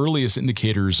one of the earliest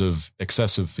indicators of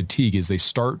excessive fatigue is they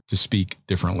start to speak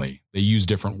differently. They use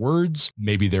different words.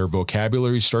 Maybe their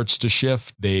vocabulary starts to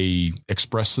shift. They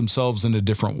express themselves in a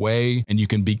different way. And you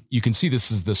can see this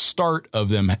is the start of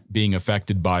them being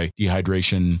affected by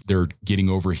dehydration. They're getting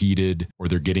overheated or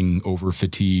they're getting over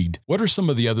fatigued. What are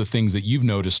some of the other things that you've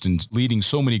noticed in leading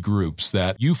so many groups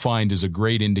that you find is a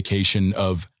great indication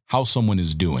of how someone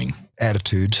is doing?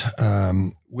 Attitude.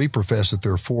 We profess that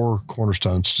there are 4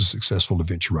 cornerstones to successful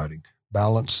adventure riding: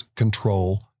 balance,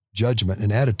 control, judgment, and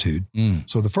attitude.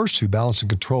 So the first 2, balance and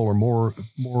control, are more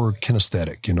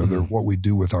kinesthetic. You know, they're what we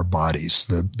do with our bodies.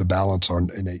 The balance, our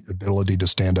innate ability to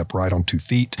stand upright on 2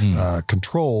 feet.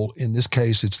 Control, in this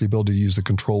case, it's the ability to use the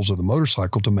controls of the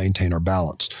motorcycle to maintain our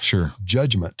balance. Sure.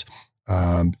 Judgment.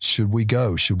 Should we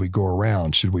go? Should we go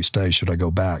around? Should we stay? Should I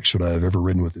go back? Should I have ever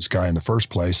ridden with this guy in the first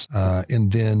place?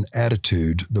 And then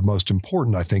attitude, the most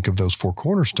important, I think, of those 4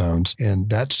 cornerstones. And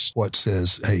that's what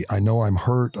says, hey, I know I'm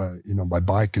hurt. My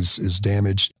bike is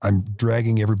damaged. I'm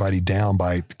dragging everybody down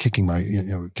by kicking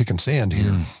sand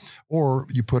here. Or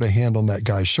you put a hand on that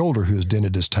guy's shoulder who has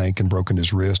dented his tank and broken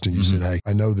his wrist, and you said, hey,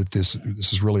 I know that this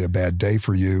is really a bad day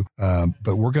for you,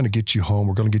 but we're going to get you home.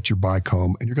 We're going to get your bike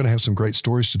home, and you're going to have some great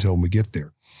stories to tell when we get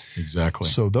there. Exactly.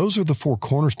 So those are the 4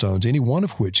 cornerstones, any one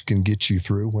of which can get you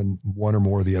through when one or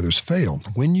more of the others fail.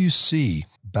 When you see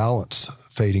balance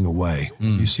fading away,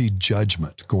 you see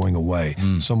judgment going away,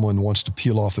 someone wants to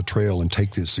peel off the trail and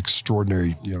take this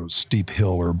extraordinary, steep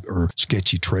hill or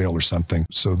sketchy trail or something,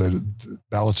 so that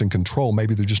balance and control,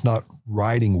 maybe they're just not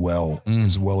riding well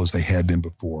as they had been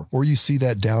before. Or you see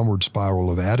that downward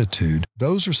spiral of attitude.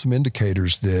 Those are some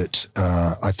indicators that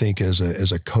I think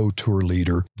as a co-tour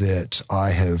leader that I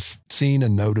have seen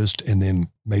and noticed, and then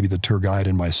maybe the tour guide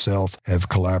and myself have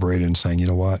collaborated in saying, you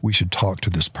know what, we should talk to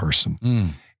this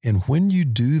person. And when you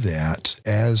do that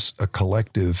as a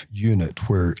collective unit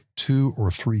where 2 or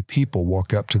 3 people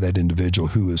walk up to that individual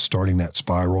who is starting that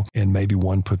spiral, and maybe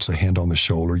one puts a hand on the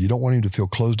shoulder, you don't want him to feel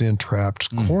closed in,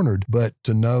 trapped, cornered, but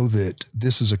to know that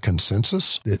this is a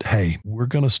consensus that, hey, we're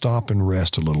going to stop and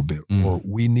rest a little bit, or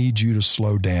we need you to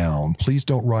slow down. Please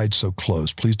don't ride so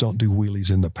close. Please don't do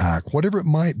wheelies in the pack. Whatever it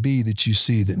might be that you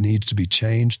see that needs to be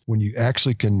changed, when you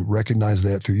actually can recognize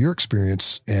that through your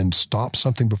experience and stop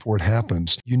something before it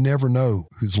happens, you never know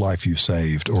whose life you've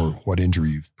saved or what injury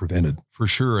you've prevented. For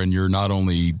sure. And you're not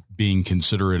only being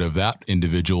considerate of that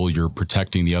individual, you're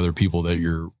protecting the other people that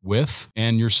you're with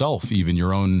and yourself, even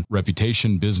your own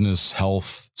reputation, business,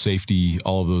 health, safety,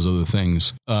 all of those other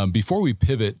things. Before we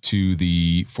pivot to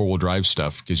the 4-wheel drive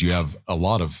stuff, because you have a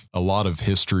lot of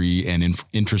history and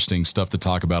interesting stuff to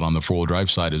talk about on the 4-wheel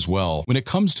drive side as well. When it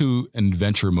comes to an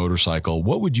adventure motorcycle,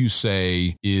 what would you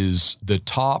say is the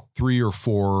top 3 or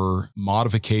 4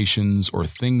 modifications or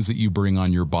things that you bring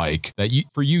on your bike that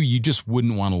you just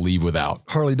wouldn't want to leave without?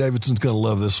 Harley Davidson's going to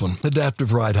love this one.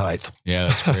 Adaptive ride height. Yeah,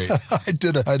 that's great.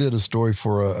 I did a story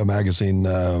for a magazine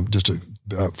just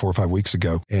 4 or 5 weeks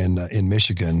ago in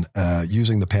Michigan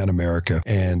using the Pan America.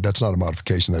 And that's not a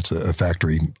modification. That's a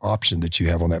factory option that you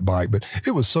have on that bike. But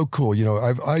it was so cool. You know,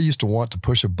 I used to want to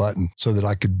push a button so that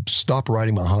I could stop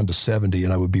riding my Honda 70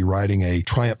 and I would be riding a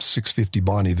Triumph 650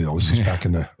 Bonneville. This is back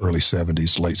in the early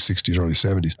 70s, late 60s, early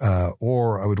 70s.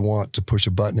 Or I would want to push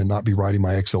a button and not be riding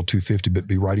my XL 250, but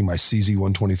be riding my CZ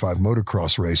 125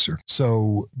 motocross racer.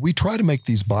 So we try to make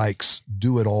these bikes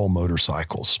do it all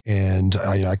motorcycles. And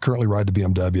I currently ride the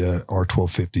BMW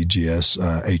R1250 GS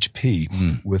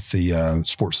HP with the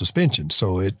sport suspension.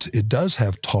 So it does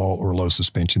have tall or low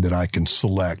suspension that I can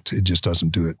select. It just doesn't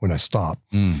do it when I stop.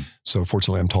 So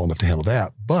fortunately, I'm tall enough to handle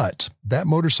that. But that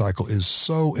motorcycle is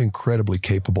so incredibly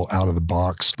capable out of the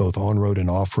box, both on-road and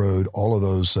off-road, all of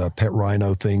those pet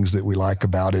rhino things that we like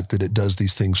about it, that it does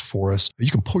these things for us.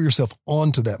 You can pull yourself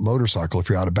onto that motorcycle if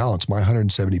you're out of balance. My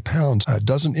 170 pounds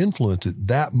doesn't influence it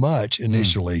that much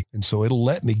initially. And so it'll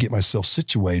let me get myself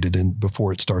situated and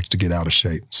before it starts to get out of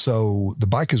shape. So the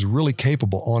bike is really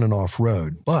capable on and off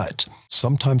road, but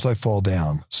sometimes I fall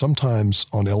down. Sometimes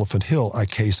on Elephant Hill, I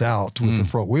case out with the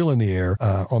front wheel in the air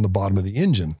on the bottom of the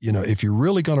engine. You know, if you're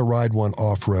really going to ride one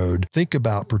off road, think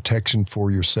about protection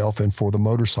for yourself and for the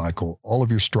motorcycle, all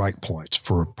of your strike points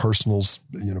for personal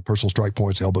strike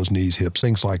points, elbows, knees, hips,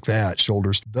 things like that,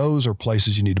 shoulders. Those are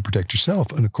places you need to protect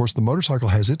yourself. And of course, the motorcycle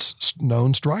has its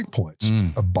known strike points.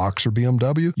 A Boxer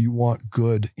BMW, you want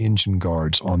good engine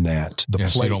guards on that.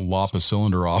 So you don't lop a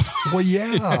cylinder off. Well,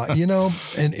 yeah, you know,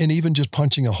 and even just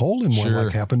punching a hole in one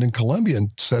like happened in Colombia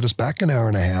and set us back an hour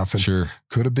and a half. And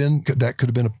could have been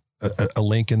a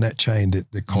link in that chain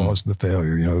that caused the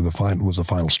failure. You know, was the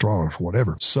final straw or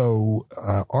whatever. So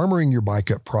armoring your bike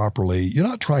up properly, you're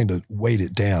not trying to weight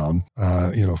it down.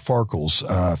 Farkles,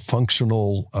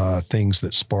 functional things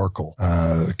that sparkle,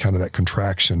 kind of that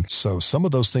contraction. So some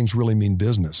of those things really mean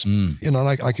business. You know,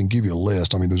 and I can give you a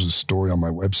list. I mean, there's a story on my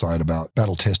website about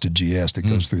battle-tested GS that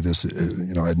goes through this,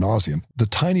 ad nauseum. The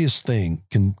tiniest thing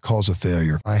can cause a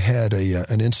failure. I had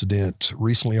an incident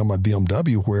recently on my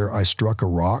BMW where I struck a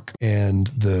rock and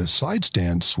the side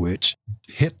stand switch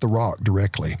hit the rock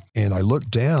directly. And I looked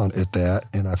down at that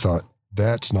and I thought,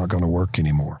 that's not going to work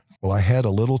anymore. Well, I had a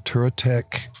little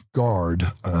Turatec guard,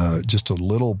 just a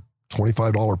little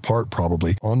 $25 part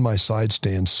probably, on my side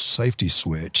stand safety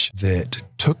switch that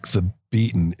took the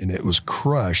beaten and it was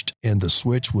crushed and the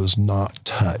switch was not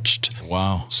touched.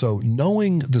 Wow. So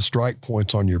knowing the strike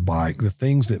points on your bike, the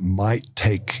things that might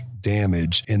take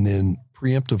damage, and then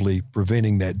preemptively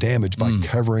preventing that damage by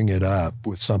covering it up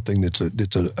with something that's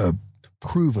a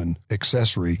proven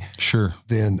accessory,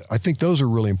 then I think those are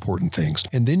really important things.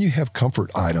 And then you have comfort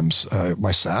items.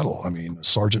 My saddle,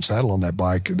 Sergeant saddle on that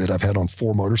bike that I've had on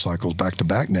 4 motorcycles back to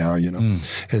back now,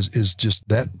 is just,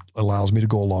 that allows me to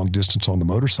go a long distance on the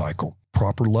motorcycle.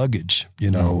 Proper luggage,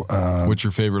 What's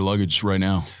your favorite luggage right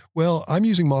now? Well, I'm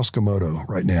using Moscow Moto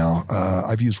right now.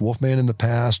 I've used Wolfman in the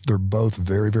past. They're both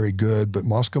very, very good, but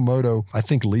Moscow Moto, I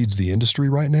think, leads the industry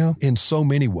right now in so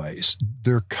many ways.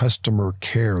 Their customer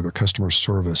care, their customer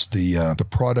service, the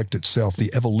product itself,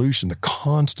 the evolution, the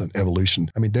constant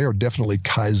evolution. I mean, they are definitely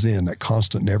Kaizen, that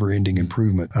constant never-ending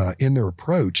improvement in their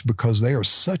approach, because they are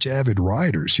such avid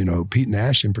riders. You know, Pete and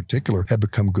Ash in particular have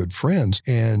become good friends,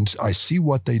 and I see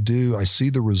what they do. I see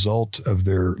the result of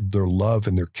their love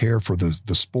and their care for the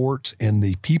sport and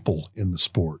the people in the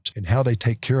sport and how they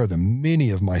take care of them. Many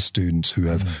of my students who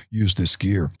have used this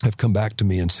gear have come back to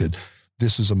me and said,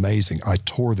 this is amazing. I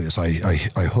tore this. I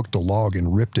hooked a log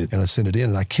and ripped it and I sent it in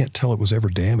and I can't tell it was ever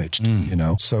damaged,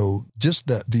 So just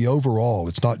the overall,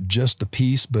 it's not just the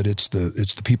piece, but it's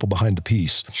the people behind the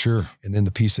piece. Sure. And then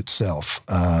the piece itself.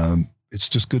 It's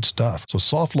just good stuff. So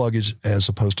soft luggage as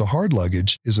opposed to hard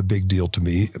luggage is a big deal to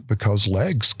me because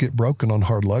legs get broken on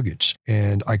hard luggage.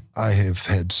 And I have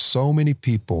had so many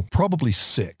people, probably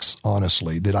 6,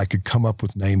 honestly, that I could come up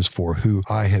with names for, who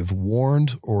I have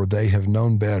warned or they have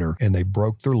known better and they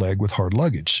broke their leg with hard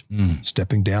luggage.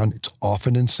 Stepping down, it's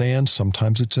often in sand.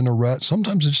 Sometimes it's in a rut.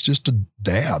 Sometimes it's just a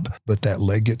dab, but that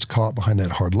leg gets caught behind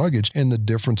that hard luggage. And the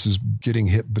difference is getting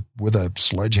hit with a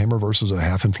sledgehammer versus a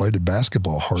half-inflated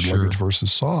basketball, hard luggage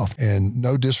versus soft. And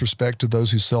no disrespect to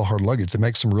those who sell hard luggage. They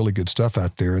make some really good stuff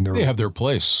out there. And they have their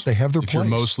place. They have their place. If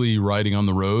you're mostly riding on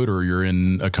the road or you're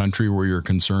in a country where you're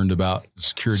concerned about the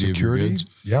security of your goods.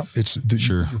 Yeah.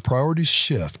 Your priorities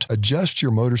shift. Adjust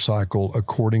your motorcycle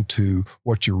according to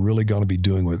what you're really going to be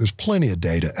doing with it. There's plenty of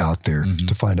data out there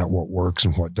to find out what works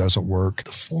and what doesn't work.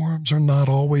 The forums are not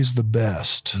always the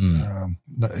best.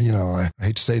 I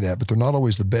hate to say that, but they're not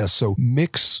always the best. So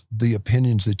mix the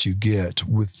opinions that you get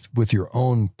with your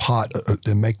own pot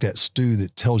and make that stew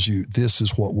that tells you this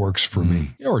is what works for me.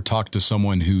 Or talk to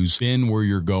someone who's been where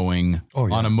you're going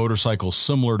on a motorcycle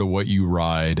similar to what you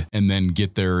ride and then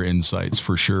get their insights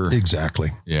for sure. Exactly.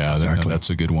 Yeah, exactly. That's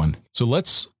a good one. So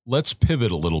let's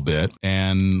pivot a little bit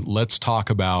and let's talk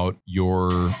about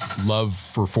your love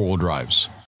for four-wheel drives.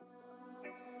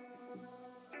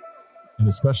 And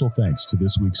a special thanks to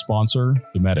this week's sponsor,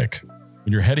 Dometic.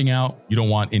 When you're heading out, you don't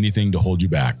want anything to hold you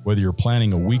back. Whether you're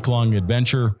planning a week-long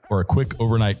adventure or a quick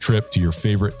overnight trip to your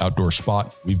favorite outdoor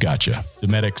spot, we've got you.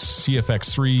 Dometic's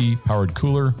CFX3 powered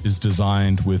cooler is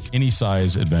designed with any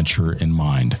size adventure in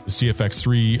mind. The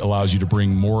CFX3 allows you to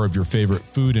bring more of your favorite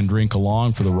food and drink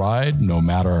along for the ride, no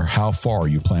matter how far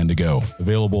you plan to go.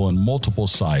 Available in multiple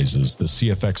sizes, the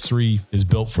CFX3 is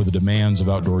built for the demands of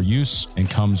outdoor use and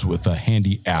comes with a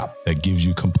handy app that gives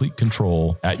you complete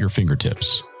control at your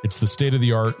fingertips. It's the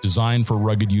state-of-the-art, designed for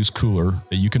rugged use cooler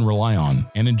that you can rely on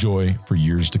and enjoy for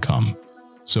years to come.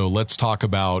 So let's talk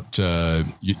about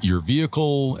your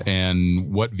vehicle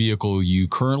and what vehicle you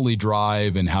currently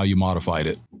drive and how you modified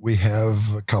it. We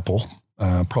have a couple.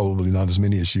 Probably not as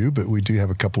many as you, but we do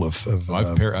have a couple of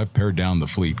I've pared down the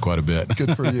fleet quite a bit.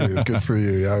 Good for you. Good for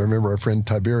you. I remember our friend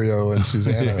Tiberio and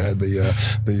Susanna had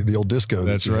the old disco.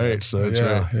 That's right. Had. So that's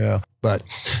right. Yeah. But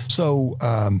so,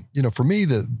 for me,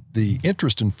 the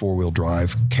interest in four-wheel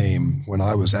drive came when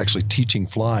I was actually teaching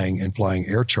flying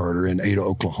air charter in Ada,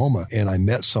 Oklahoma. And I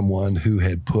met someone who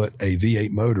had put a V8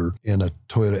 motor in a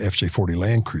Toyota FJ40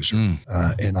 Land Cruiser.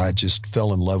 And I just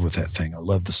fell in love with that thing. I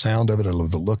loved the sound of it. I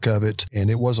loved the look of it.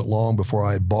 And it wasn't long before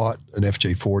I had bought an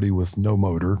FJ40 with no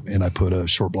motor. And I put a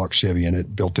short block Chevy in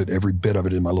it, built it, every bit of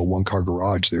it in my little one-car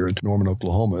garage there in Norman,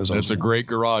 Oklahoma. That's a great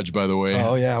garage, by the way.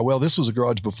 Oh, yeah. Well, this was a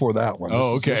garage before that one.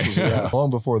 This was long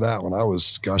before that one. I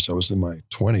was in my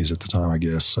 20s at the time, I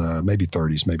guess, maybe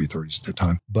 30s at the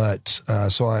time. But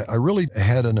so I really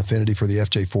had an affinity for the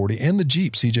FJ40 and the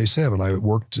Jeep CJ7. I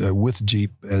worked with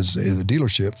Jeep as in a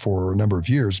dealership for a number of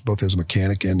years, both as a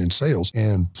mechanic and in sales.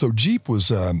 And so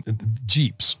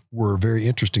Jeeps were very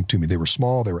interesting to me. They were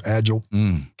small, they were agile,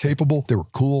 capable, they were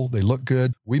cool, they looked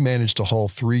good. We managed to haul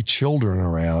 3 children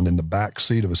around in the back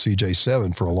seat of a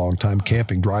CJ7 for a long time,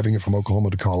 camping, driving it from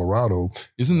Oklahoma to Colorado.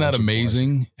 Isn't that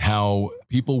amazing how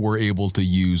people were able to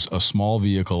use a small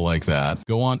vehicle like that,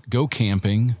 go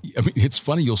camping? I mean, it's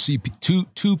funny. You'll see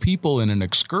two people in an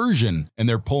excursion and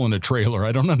they're pulling a trailer.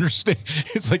 I don't understand.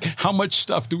 It's like, how much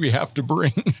stuff do we have to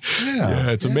bring?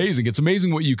 It's amazing. It's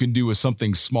amazing what you can do with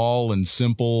something small and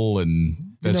simple,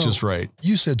 and that's just right.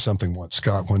 You said something once,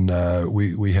 Scott, when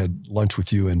we had lunch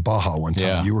with you in Baja one time.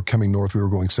 Yeah. You were coming north. We were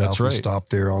going south. That's right. We stopped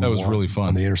there on really fun.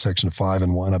 On the intersection of 5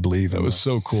 and 1, I believe. That was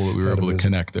so cool that we were able to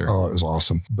connect there. Oh, it was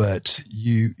awesome. But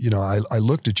I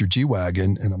looked at your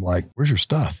G-Wagon and I'm like, where's your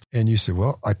stuff? And you said,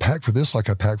 well, I packed for this like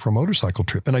I packed for a motorcycle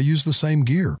trip, and I used the same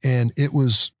gear, and it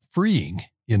was freeing.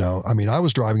 I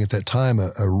was driving at that time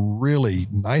a really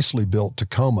nicely built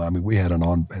Tacoma. I mean, we had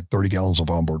 30 gallons of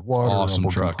onboard water, awesome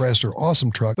onboard truck, compressor,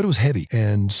 awesome truck, but it was heavy.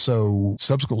 And so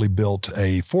subsequently built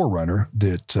a 4Runner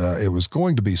that it was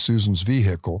going to be Susan's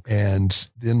vehicle. And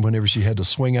then whenever she had to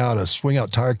swing out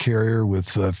tire carrier with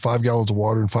 5 gallons of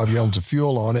water and 5 gallons of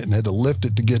fuel on it and had to lift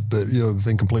it to get the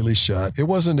thing completely shut, it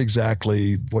wasn't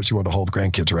exactly what she wanted to haul the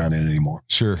grandkids around in anymore.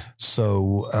 Sure.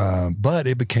 So, but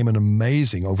it became an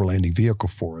amazing overlanding vehicle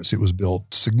for us. It was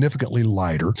built significantly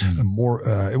lighter and more,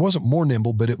 it wasn't more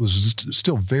nimble, but it was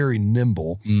still very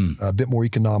nimble, a bit more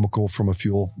economical from a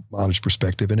fuel mileage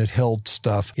perspective. And it held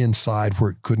stuff inside where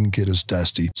it couldn't get as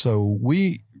dusty. So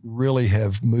we really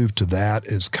have moved to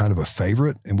that as kind of a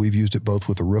favorite, and we've used it both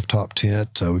with a rooftop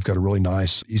tent. We've got a really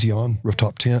nice Easy On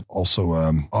rooftop tent, also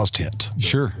Oz tent,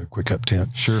 the quick up tent.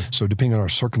 Sure. So depending on our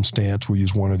circumstance, we'll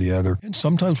use one or the other, and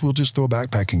sometimes we'll just throw a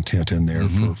backpacking tent in there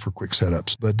for quick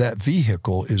setups. But that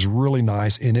vehicle is really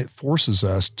nice, and it forces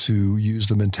us to use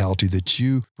the mentality that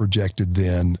you projected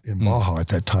then in Baja at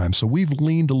that time. So we've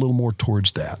leaned a little more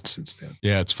towards that since then.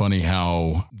 Yeah, it's funny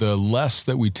how the less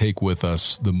that we take with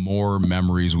us, the more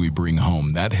memories we bring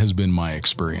home. That has been my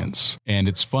experience. And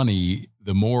it's funny,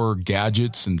 the more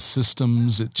gadgets and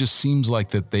systems, it just seems like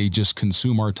that they just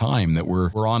consume our time, that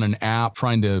we're on an app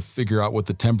trying to figure out what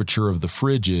the temperature of the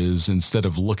fridge is instead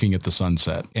of looking at the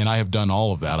sunset. And I have done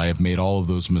all of that. I have made all of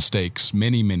those mistakes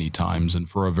many, many times, and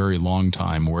for a very long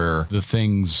time, where the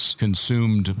things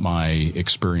consumed my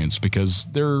experience because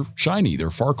they're shiny, they're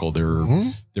farkle,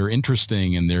 they're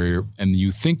interesting, and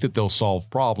you think that they'll solve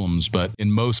problems, but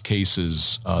in most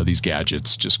cases, these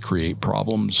gadgets just create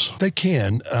problems. They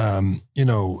can.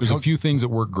 There's a few things that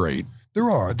work great. There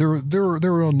are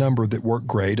a number that work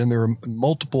great, and there are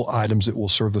multiple items that will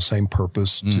serve the same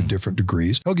purpose to different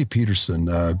degrees. Helgi Peterson,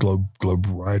 Globe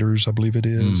Riders, I believe it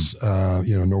is,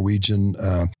 Norwegian,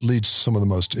 leads some of the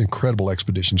most incredible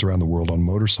expeditions around the world on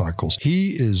motorcycles.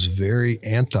 He is very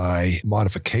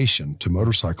anti-modification to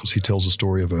motorcycles. He tells the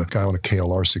story of a guy on a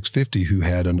KLR 650 who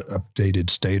had an updated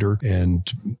stator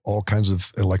and all kinds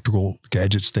of electrical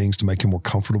gadgets, things to make him more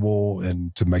comfortable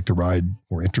and to make the ride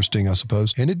more interesting, I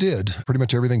suppose. And it did. Pretty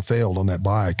much everything failed on that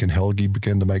bike, and Helgi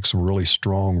began to make some really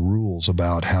strong rules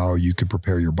about how you could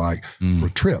prepare your bike for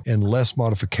a trip. And less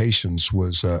modifications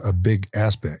was a big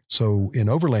aspect. So in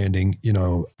overlanding,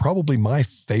 probably my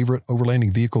favorite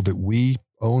overlanding vehicle that we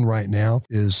own right now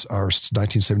is our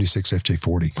 1976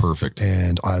 FJ40. Perfect.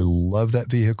 And I love that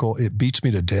vehicle. It beats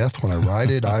me to death when I ride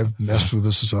it. I've messed with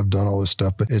this, I've done all this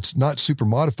stuff, but it's not super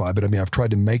modified. But I mean, I've tried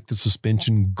to make the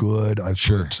suspension good. I've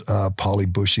put poly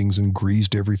bushings and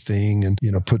greased everything, and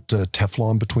put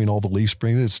Teflon between all the leaf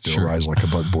springs. It still rides like a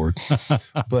buckboard.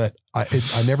 But I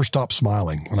never stop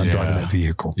smiling when I'm driving that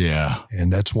vehicle. Yeah.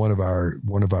 And that's one of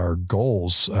our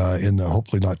goals in the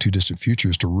hopefully not too distant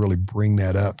future, is to really bring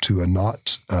that up to a not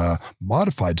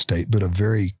modified state, but a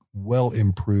very well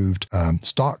improved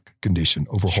stock condition,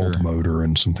 overhauled motor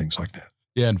and some things like that.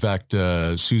 Yeah. In fact,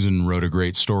 Susan wrote a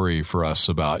great story for us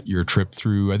about your trip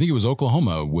through, I think it was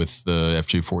Oklahoma with the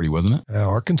FJ40, wasn't it?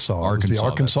 Arkansas. The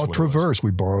Arkansas Traverse.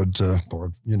 We borrowed,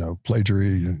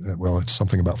 plagiarism. Well, it's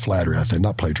something about flattery, I think.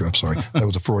 Not plagiarism, I'm sorry. That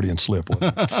was a Freudian slip.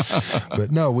 Wasn't it?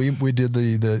 But no, we did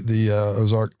the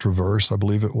Ozark Traverse, I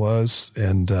believe it was,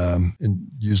 and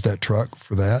used that truck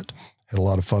for that. Had a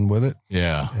lot of fun with it.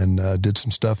 Yeah. And did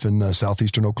some stuff in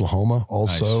southeastern Oklahoma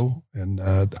also. Nice. And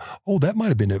that might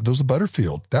have been it. That was the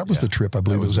Butterfield. That was the trip, I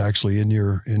believe, that was actually in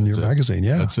your magazine.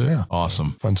 Yeah. That's it. Yeah.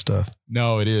 Awesome. Fun stuff.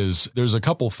 No, it is. There's a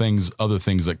couple other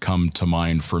things that come to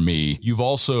mind for me. You've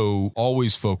also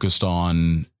always focused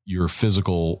on your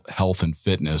physical health and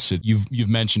fitness. You've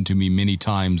mentioned to me many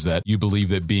times that you believe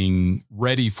that being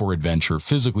ready for adventure,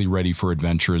 physically ready for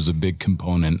adventure, is a big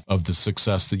component of the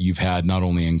success that you've had, not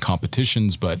only in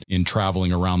competitions, but in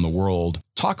traveling around the world.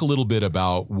 Talk a little bit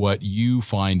about what you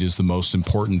find is the most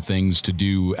important things to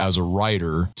do as a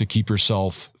rider to keep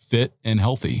yourself fit and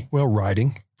healthy. Well,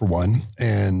 riding, for one.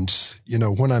 And,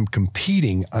 when I'm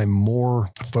competing, I'm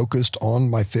more focused on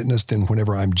my fitness than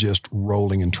whenever I'm just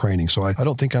rolling and training. So I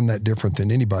don't think I'm that different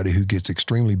than anybody who gets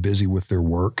extremely busy with their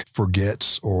work,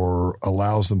 forgets or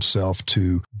allows themselves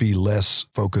to be less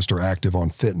focused or active on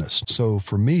fitness. So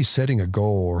for me, setting a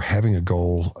goal or having a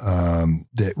goal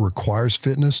that requires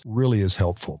fitness really is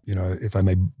helpful. If I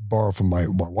may borrow from my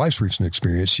wife's recent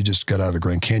experience, she just got out of the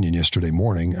Grand Canyon yesterday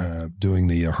morning doing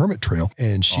the Hermit Trail,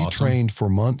 and she trained for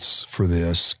months for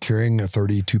this, carrying a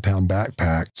 32-pound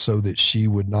backpack so that she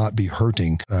would not be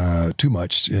hurting too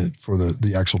much for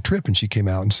the actual trip. And she came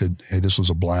out and said, "Hey, this was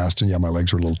a blast. And yeah, my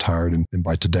legs are a little tired. And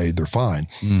by today, they're fine."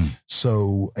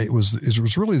 So it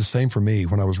was really the same for me.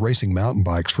 When I was racing mountain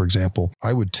bikes, for example,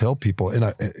 I would tell people,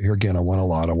 and here again, I won a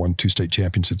lot. I won 2 state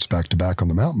championships back to back on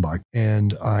the mountain bike.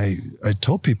 And I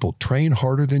told people, train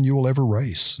harder than you will ever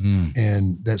race.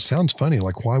 And that sounds funny.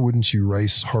 Like, why wouldn't you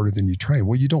race harder than you train?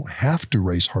 Well, you don't have to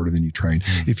race harder than you train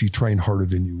if you train harder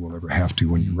than you will ever have to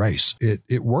when you race.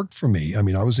 It worked for me. I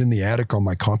mean, I was in the attic on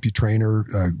my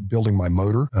CompuTrainer building my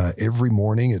motor every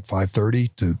morning at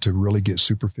 5:30 to really get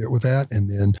super fit with that. And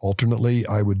then alternately,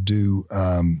 I would do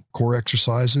core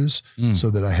exercises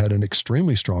so that I had an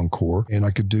extremely strong core and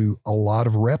I could do a lot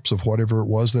of reps of whatever it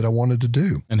was that I wanted to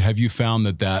do. And have you found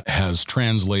that has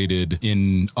translated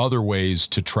in other ways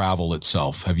to travel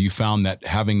itself? Have you found that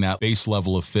having that base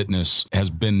level of fitness has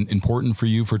been important for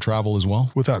you for travel as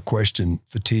well? Without question,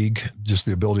 fatigue, just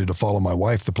the ability to follow my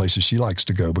wife the places she likes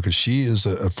to go, because she is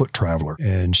a foot traveler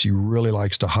and she really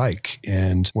likes to hike.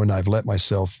 And when I've let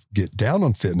myself get down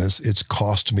on fitness, it's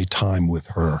cost me time with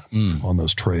her on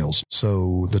those trails.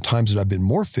 So the times that I've been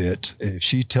more fit, if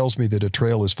she tells me that a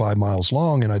trail is 5 miles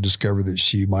long and I discover that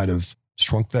she might have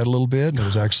shrunk that a little bit and it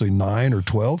was actually 9 or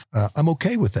 12, I'm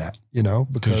okay with that,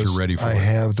 because you're ready for I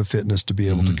have the fitness to be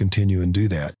able to continue and do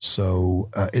that. So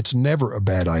it's never a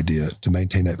bad idea to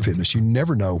maintain that fitness. You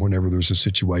never know whenever there's a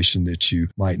situation that you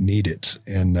might need it.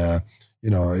 And,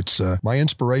 it's my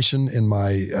inspiration and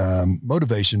my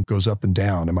motivation goes up and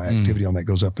down, and my activity on that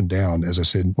goes up and down. As I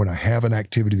said, when I have an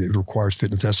activity that requires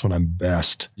fitness, that's when I'm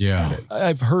best at it.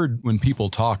 I've heard when people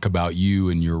talk about you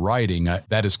and your writing,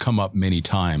 that has come up many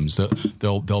times.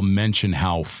 They'll mention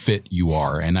how fit you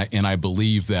are. And I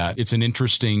believe that it's an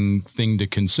interesting thing to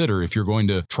consider if you're going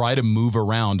to try to move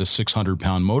around a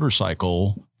 600-pound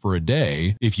motorcycle for a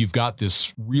day. If you've got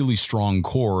this really strong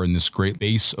core and this great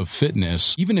base of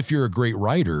fitness, even if you're a great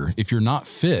writer, if you're not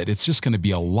fit, it's just going to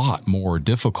be a lot more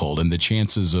difficult. And the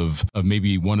chances of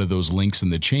maybe one of those links in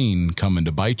the chain coming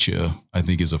to bite you, I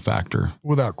think, is a factor.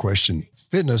 Without question.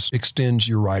 Fitness extends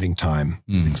your writing time,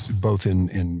 both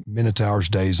in minutes, hours,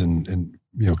 days, and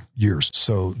years.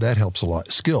 So that helps a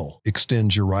lot. Skill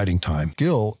extends your writing time.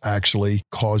 Skill actually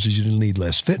causes you to need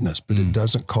less fitness, but it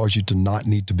doesn't cause you to not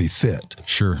need to be fit.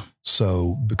 Sure.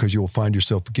 So because you'll find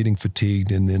yourself getting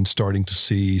fatigued and then starting to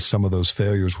see some of those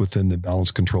failures within the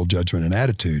balance, control, judgment, and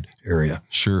attitude area.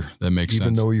 Sure. That makes sense.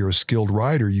 Even though you're a skilled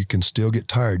writer, you can still get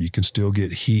tired. You can still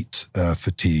get heat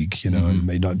fatigue. It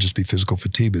may not just be physical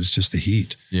fatigue, but it's just the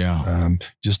heat. Yeah.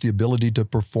 Just the ability to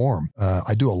perform.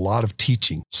 I do a lot of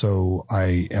teaching. So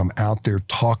I am out there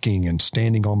talking and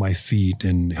standing on my feet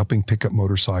and helping pick up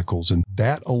motorcycles. And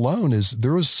that alone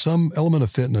there is some element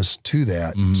of fitness to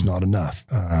that. It's not enough.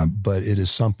 But it is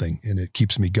something, and it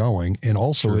keeps me going. And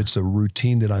also it's a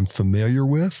routine that I'm familiar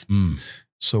with.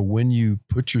 So when you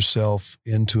put yourself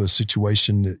into a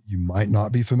situation that you might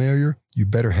not be familiar, you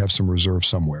better have some reserve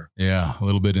somewhere. Yeah, a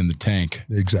little bit in the tank.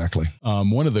 Exactly.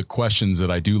 One of the questions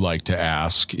that I do like to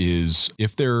ask is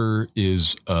if there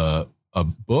is a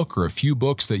book or a few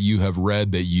books that you have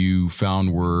read that you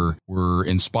found were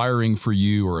inspiring for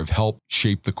you or have helped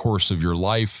shape the course of your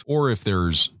life, or if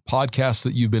there's podcasts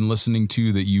that you've been listening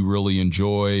to that you really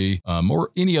enjoy,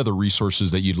 or any other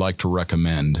resources that you'd like to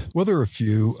recommend. Well, there are a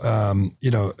few.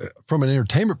 From an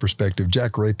entertainment perspective,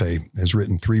 Jack Rape has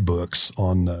written 3 books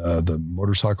on the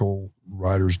motorcycle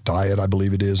rider's diet, I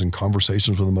believe it is, and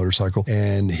conversations with a motorcycle.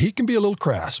 And he can be a little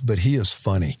crass, but he is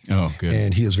funny. Oh, good.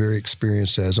 And he is very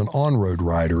experienced as an on-road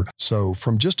rider. So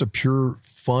from just a pure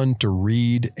fun to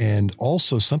read and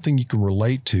also something you can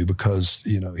relate to because,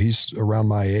 he's around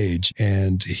my age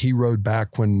and he rode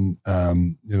back when,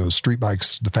 street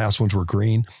bikes, the fast ones were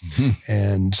green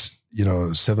and,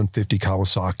 750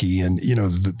 Kawasaki and,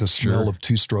 the smell of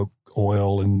 2-stroke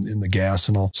oil and in the gas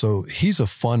and all. So he's a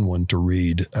fun one to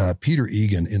read. Peter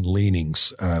Egan in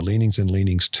Leanings and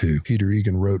Leanings 2. Peter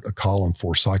Egan wrote a column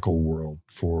for Cycle World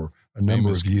for a number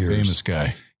of years. Famous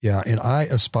guy. Yeah. And I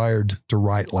aspired to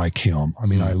write like him. I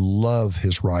mean, I love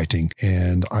his writing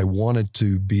and I wanted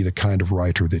to be the kind of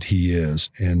writer that he is.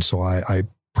 And so I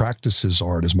practiced his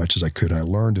art as much as I could. I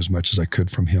learned as much as I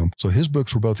could from him. So his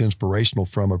books were both inspirational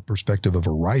from a perspective of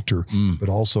a writer, but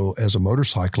also as a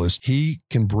motorcyclist. He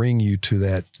can bring you to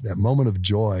that moment of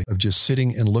joy of just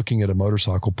sitting and looking at a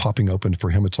motorcycle popping open. For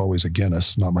him, it's always a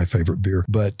Guinness, not my favorite beer,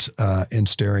 but and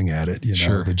staring at it,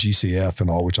 the GCF and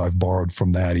all, which I've borrowed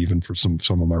from that even for some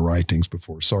of my writings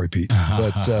before. Sorry, Pete.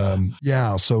 But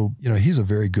so, he's a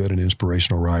very good and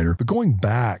inspirational writer. But going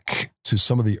back to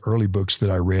some of the early books that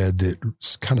I read that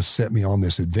kind of set me on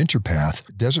this adventure path.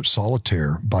 Desert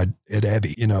Solitaire by Ed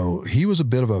Abbey. He was a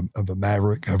bit of a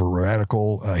maverick, of a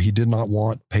radical. He did not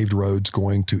want paved roads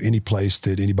going to any place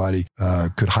that anybody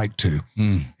could hike to.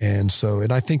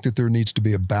 And I think that there needs to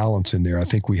be a balance in there. I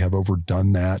think we have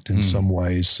overdone that in some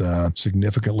ways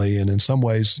significantly. And in some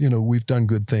ways, we've done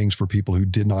good things for people who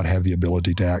did not have the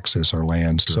ability to access our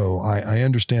lands. Sure. So I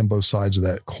understand both sides of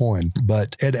that coin.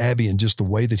 But Ed Abbey and just the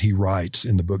way that he writes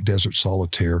in the book Desert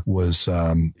Solitaire was,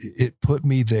 it put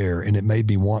me there and it made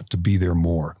me want to be there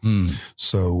more.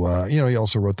 So, he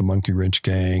also wrote The Monkey Wrench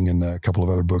Gang and a couple of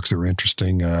other books that were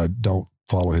interesting. Don't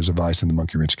follow his advice in The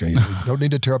Monkey Wrench Gang. You don't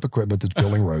need to tear up equipment that's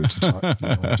building roads. It's not, you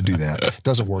don't have to do that. It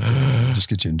doesn't work. It'll just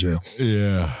get you in jail.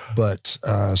 Yeah. But,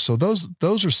 so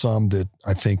those are some that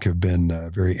I think have been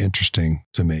very interesting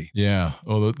to me. Yeah.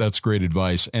 Oh, that's great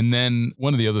advice. And then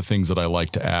one of the other things that I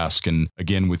like to ask, and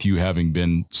again, with you having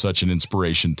been such an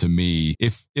inspiration to me,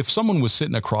 if someone was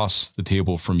sitting across the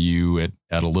table from you at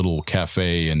a little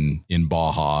cafe in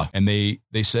Baja and they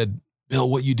said, Bill,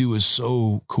 what you do is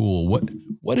so cool.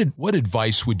 What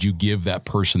advice would you give that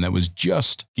person that was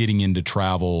just getting into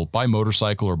travel by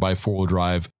motorcycle or by 4-wheel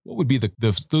drive? What would be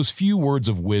those few words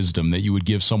of wisdom that you would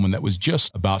give someone that was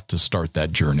just about to start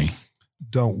that journey?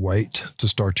 Don't wait to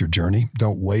start your journey.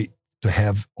 Don't wait to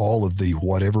have all of the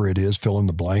whatever it is, fill in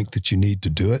the blank that you need to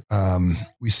do it.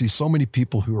 We see so many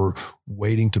people who are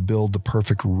waiting to build the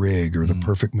perfect rig or the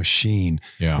perfect machine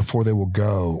before they will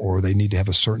go, or they need to have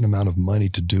a certain amount of money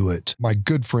to do it. My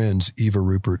good friends, Eva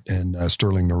Rupert and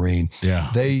Sterling Noreen,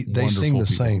 they sing the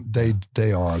same,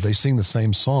 they sing the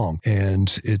same song.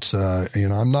 And it's,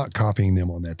 I'm not copying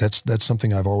them on that. That's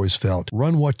something I've always felt.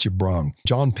 Run what you brung.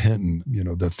 John Penton,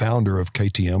 the founder of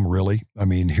KTM, really,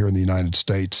 here in the United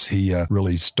States, he he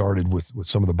really started with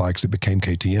some of the bikes that became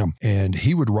KTM. And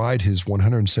he would ride his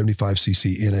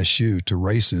 175cc NSU to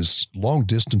races long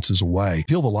distances away,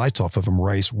 peel the lights off of him,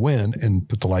 race, win, and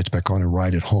put the lights back on and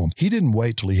ride it home. He didn't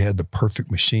wait till he had the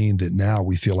perfect machine that now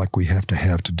we feel like we have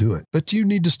to do it. But you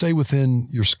need to stay within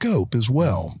your scope as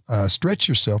well. Stretch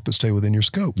yourself, but stay within your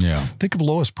scope. Yeah. Think of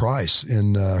Lois Price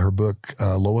in her book,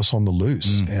 Lois on the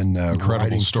Loose, and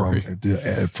incredible story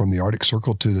from the Arctic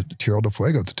Circle to Tierra del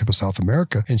Fuego, the tip of South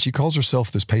America. And she calls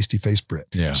herself this pasty-faced Brit.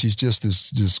 Yeah. She's just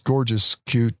this gorgeous,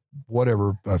 cute,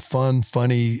 whatever, fun,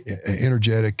 funny,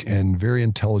 energetic, and very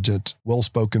intelligent,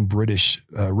 well-spoken British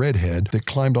redhead that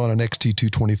climbed on an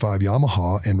XT225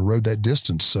 Yamaha and rode that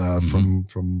distance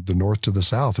from the north to the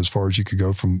south as far as you could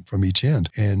go from each end,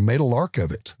 and made a lark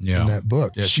of it in that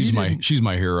book. Yeah, she's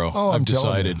my hero. Oh, I've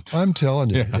decided. I'm telling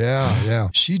you. Yeah.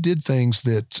 She did things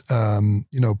that,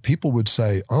 people would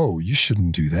say, oh, you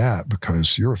shouldn't do that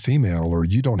because you're a female, or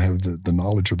you don't have the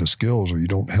knowledge or the skills, or you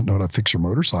don't know how to fix your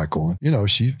motorcycle.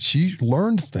 She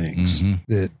learned things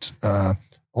that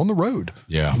on the road.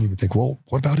 Yeah. And you would think, well,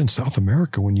 what about in South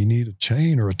America when you need a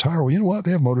chain or a tire? Well, you know what?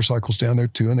 They have motorcycles down there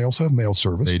too, and they also have mail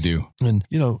service. They do. And,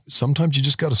 sometimes you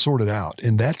just got to sort it out.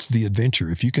 And that's the adventure.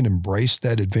 If you can embrace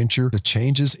that adventure, the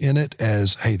changes in it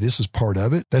as, hey, this is part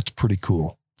of it, that's pretty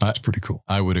cool. It's pretty cool.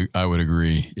 I would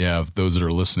agree. Yeah. If those that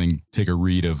are listening, take a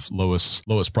read of Lois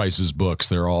Price's books.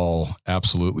 They're all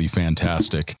absolutely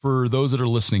fantastic. For those that are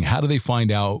listening, how do they find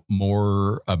out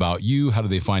more about you? How do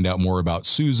they find out more about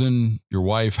Susan, your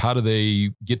wife? How do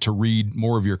they get to read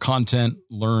more of your content,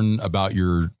 learn about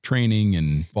your training,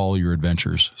 and follow your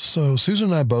adventures? So Susan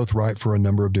and I both write for a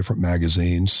number of different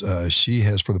magazines. She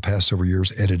has for the past several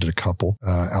years edited a couple,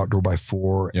 Outdoor by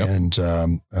 4 and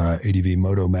ADV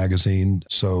Moto magazine.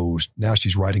 So now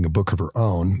she's writing a book of her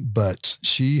own, but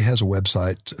she has a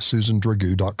website,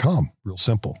 SusanDragoo.com. Real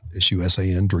simple.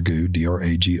 SUSAN Dragoo,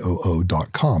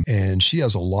 DRAGOO.com. And she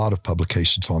has a lot of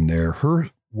publications on there. Her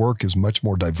work is much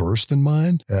more diverse than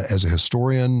mine. As a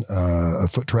historian, a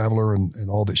foot traveler, and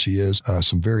all that she is,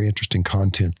 some very interesting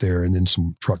content there, and then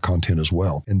some truck content as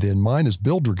well. And then mine is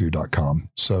BillDragoo.com.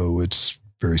 So it's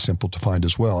very simple to find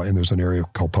as well. And there's an area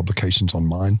called publications on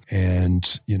mine. And,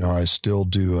 I still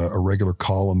do a regular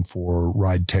column for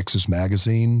Ride Texas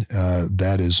magazine.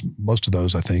 That is, most of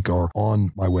those I think are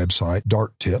on my website,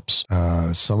 Dart Tips.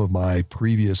 Some of my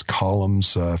previous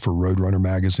columns for Roadrunner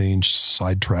magazine,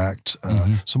 Sidetracked.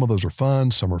 Some of those are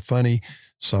fun. Some are funny.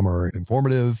 Some are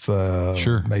informative,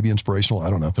 sure, maybe inspirational. I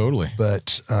don't know. Totally.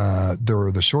 But there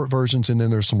are the short versions, and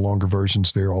then there's some longer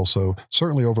versions there also.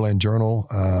 Certainly Overland Journal,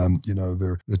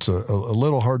 it's a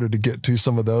little harder to get to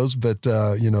some of those, but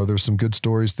there's some good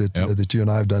stories that you and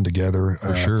I have done together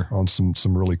for sure on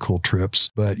some really cool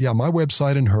trips. But yeah, my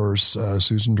website and hers,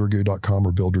 SusanDragoo.com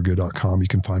or BillDragoo.com. You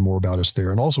can find more about us there.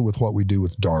 And also with what we do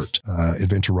with DART,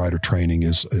 Adventure Rider Training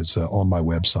is on my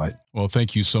website. Well,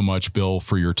 thank you so much, Bill,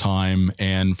 for your time.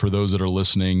 And for those that are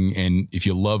listening, and if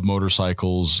you love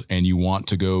motorcycles and you want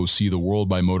to go see the world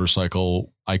by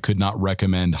motorcycle, I could not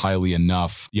recommend highly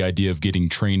enough the idea of getting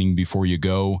training before you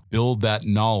go. Build that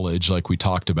knowledge like we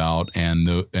talked about, and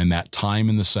that time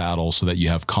in the saddle so that you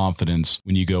have confidence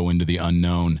when you go into the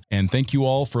unknown. And thank you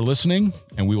all for listening,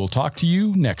 and we will talk to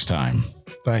you next time.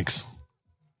 Thanks.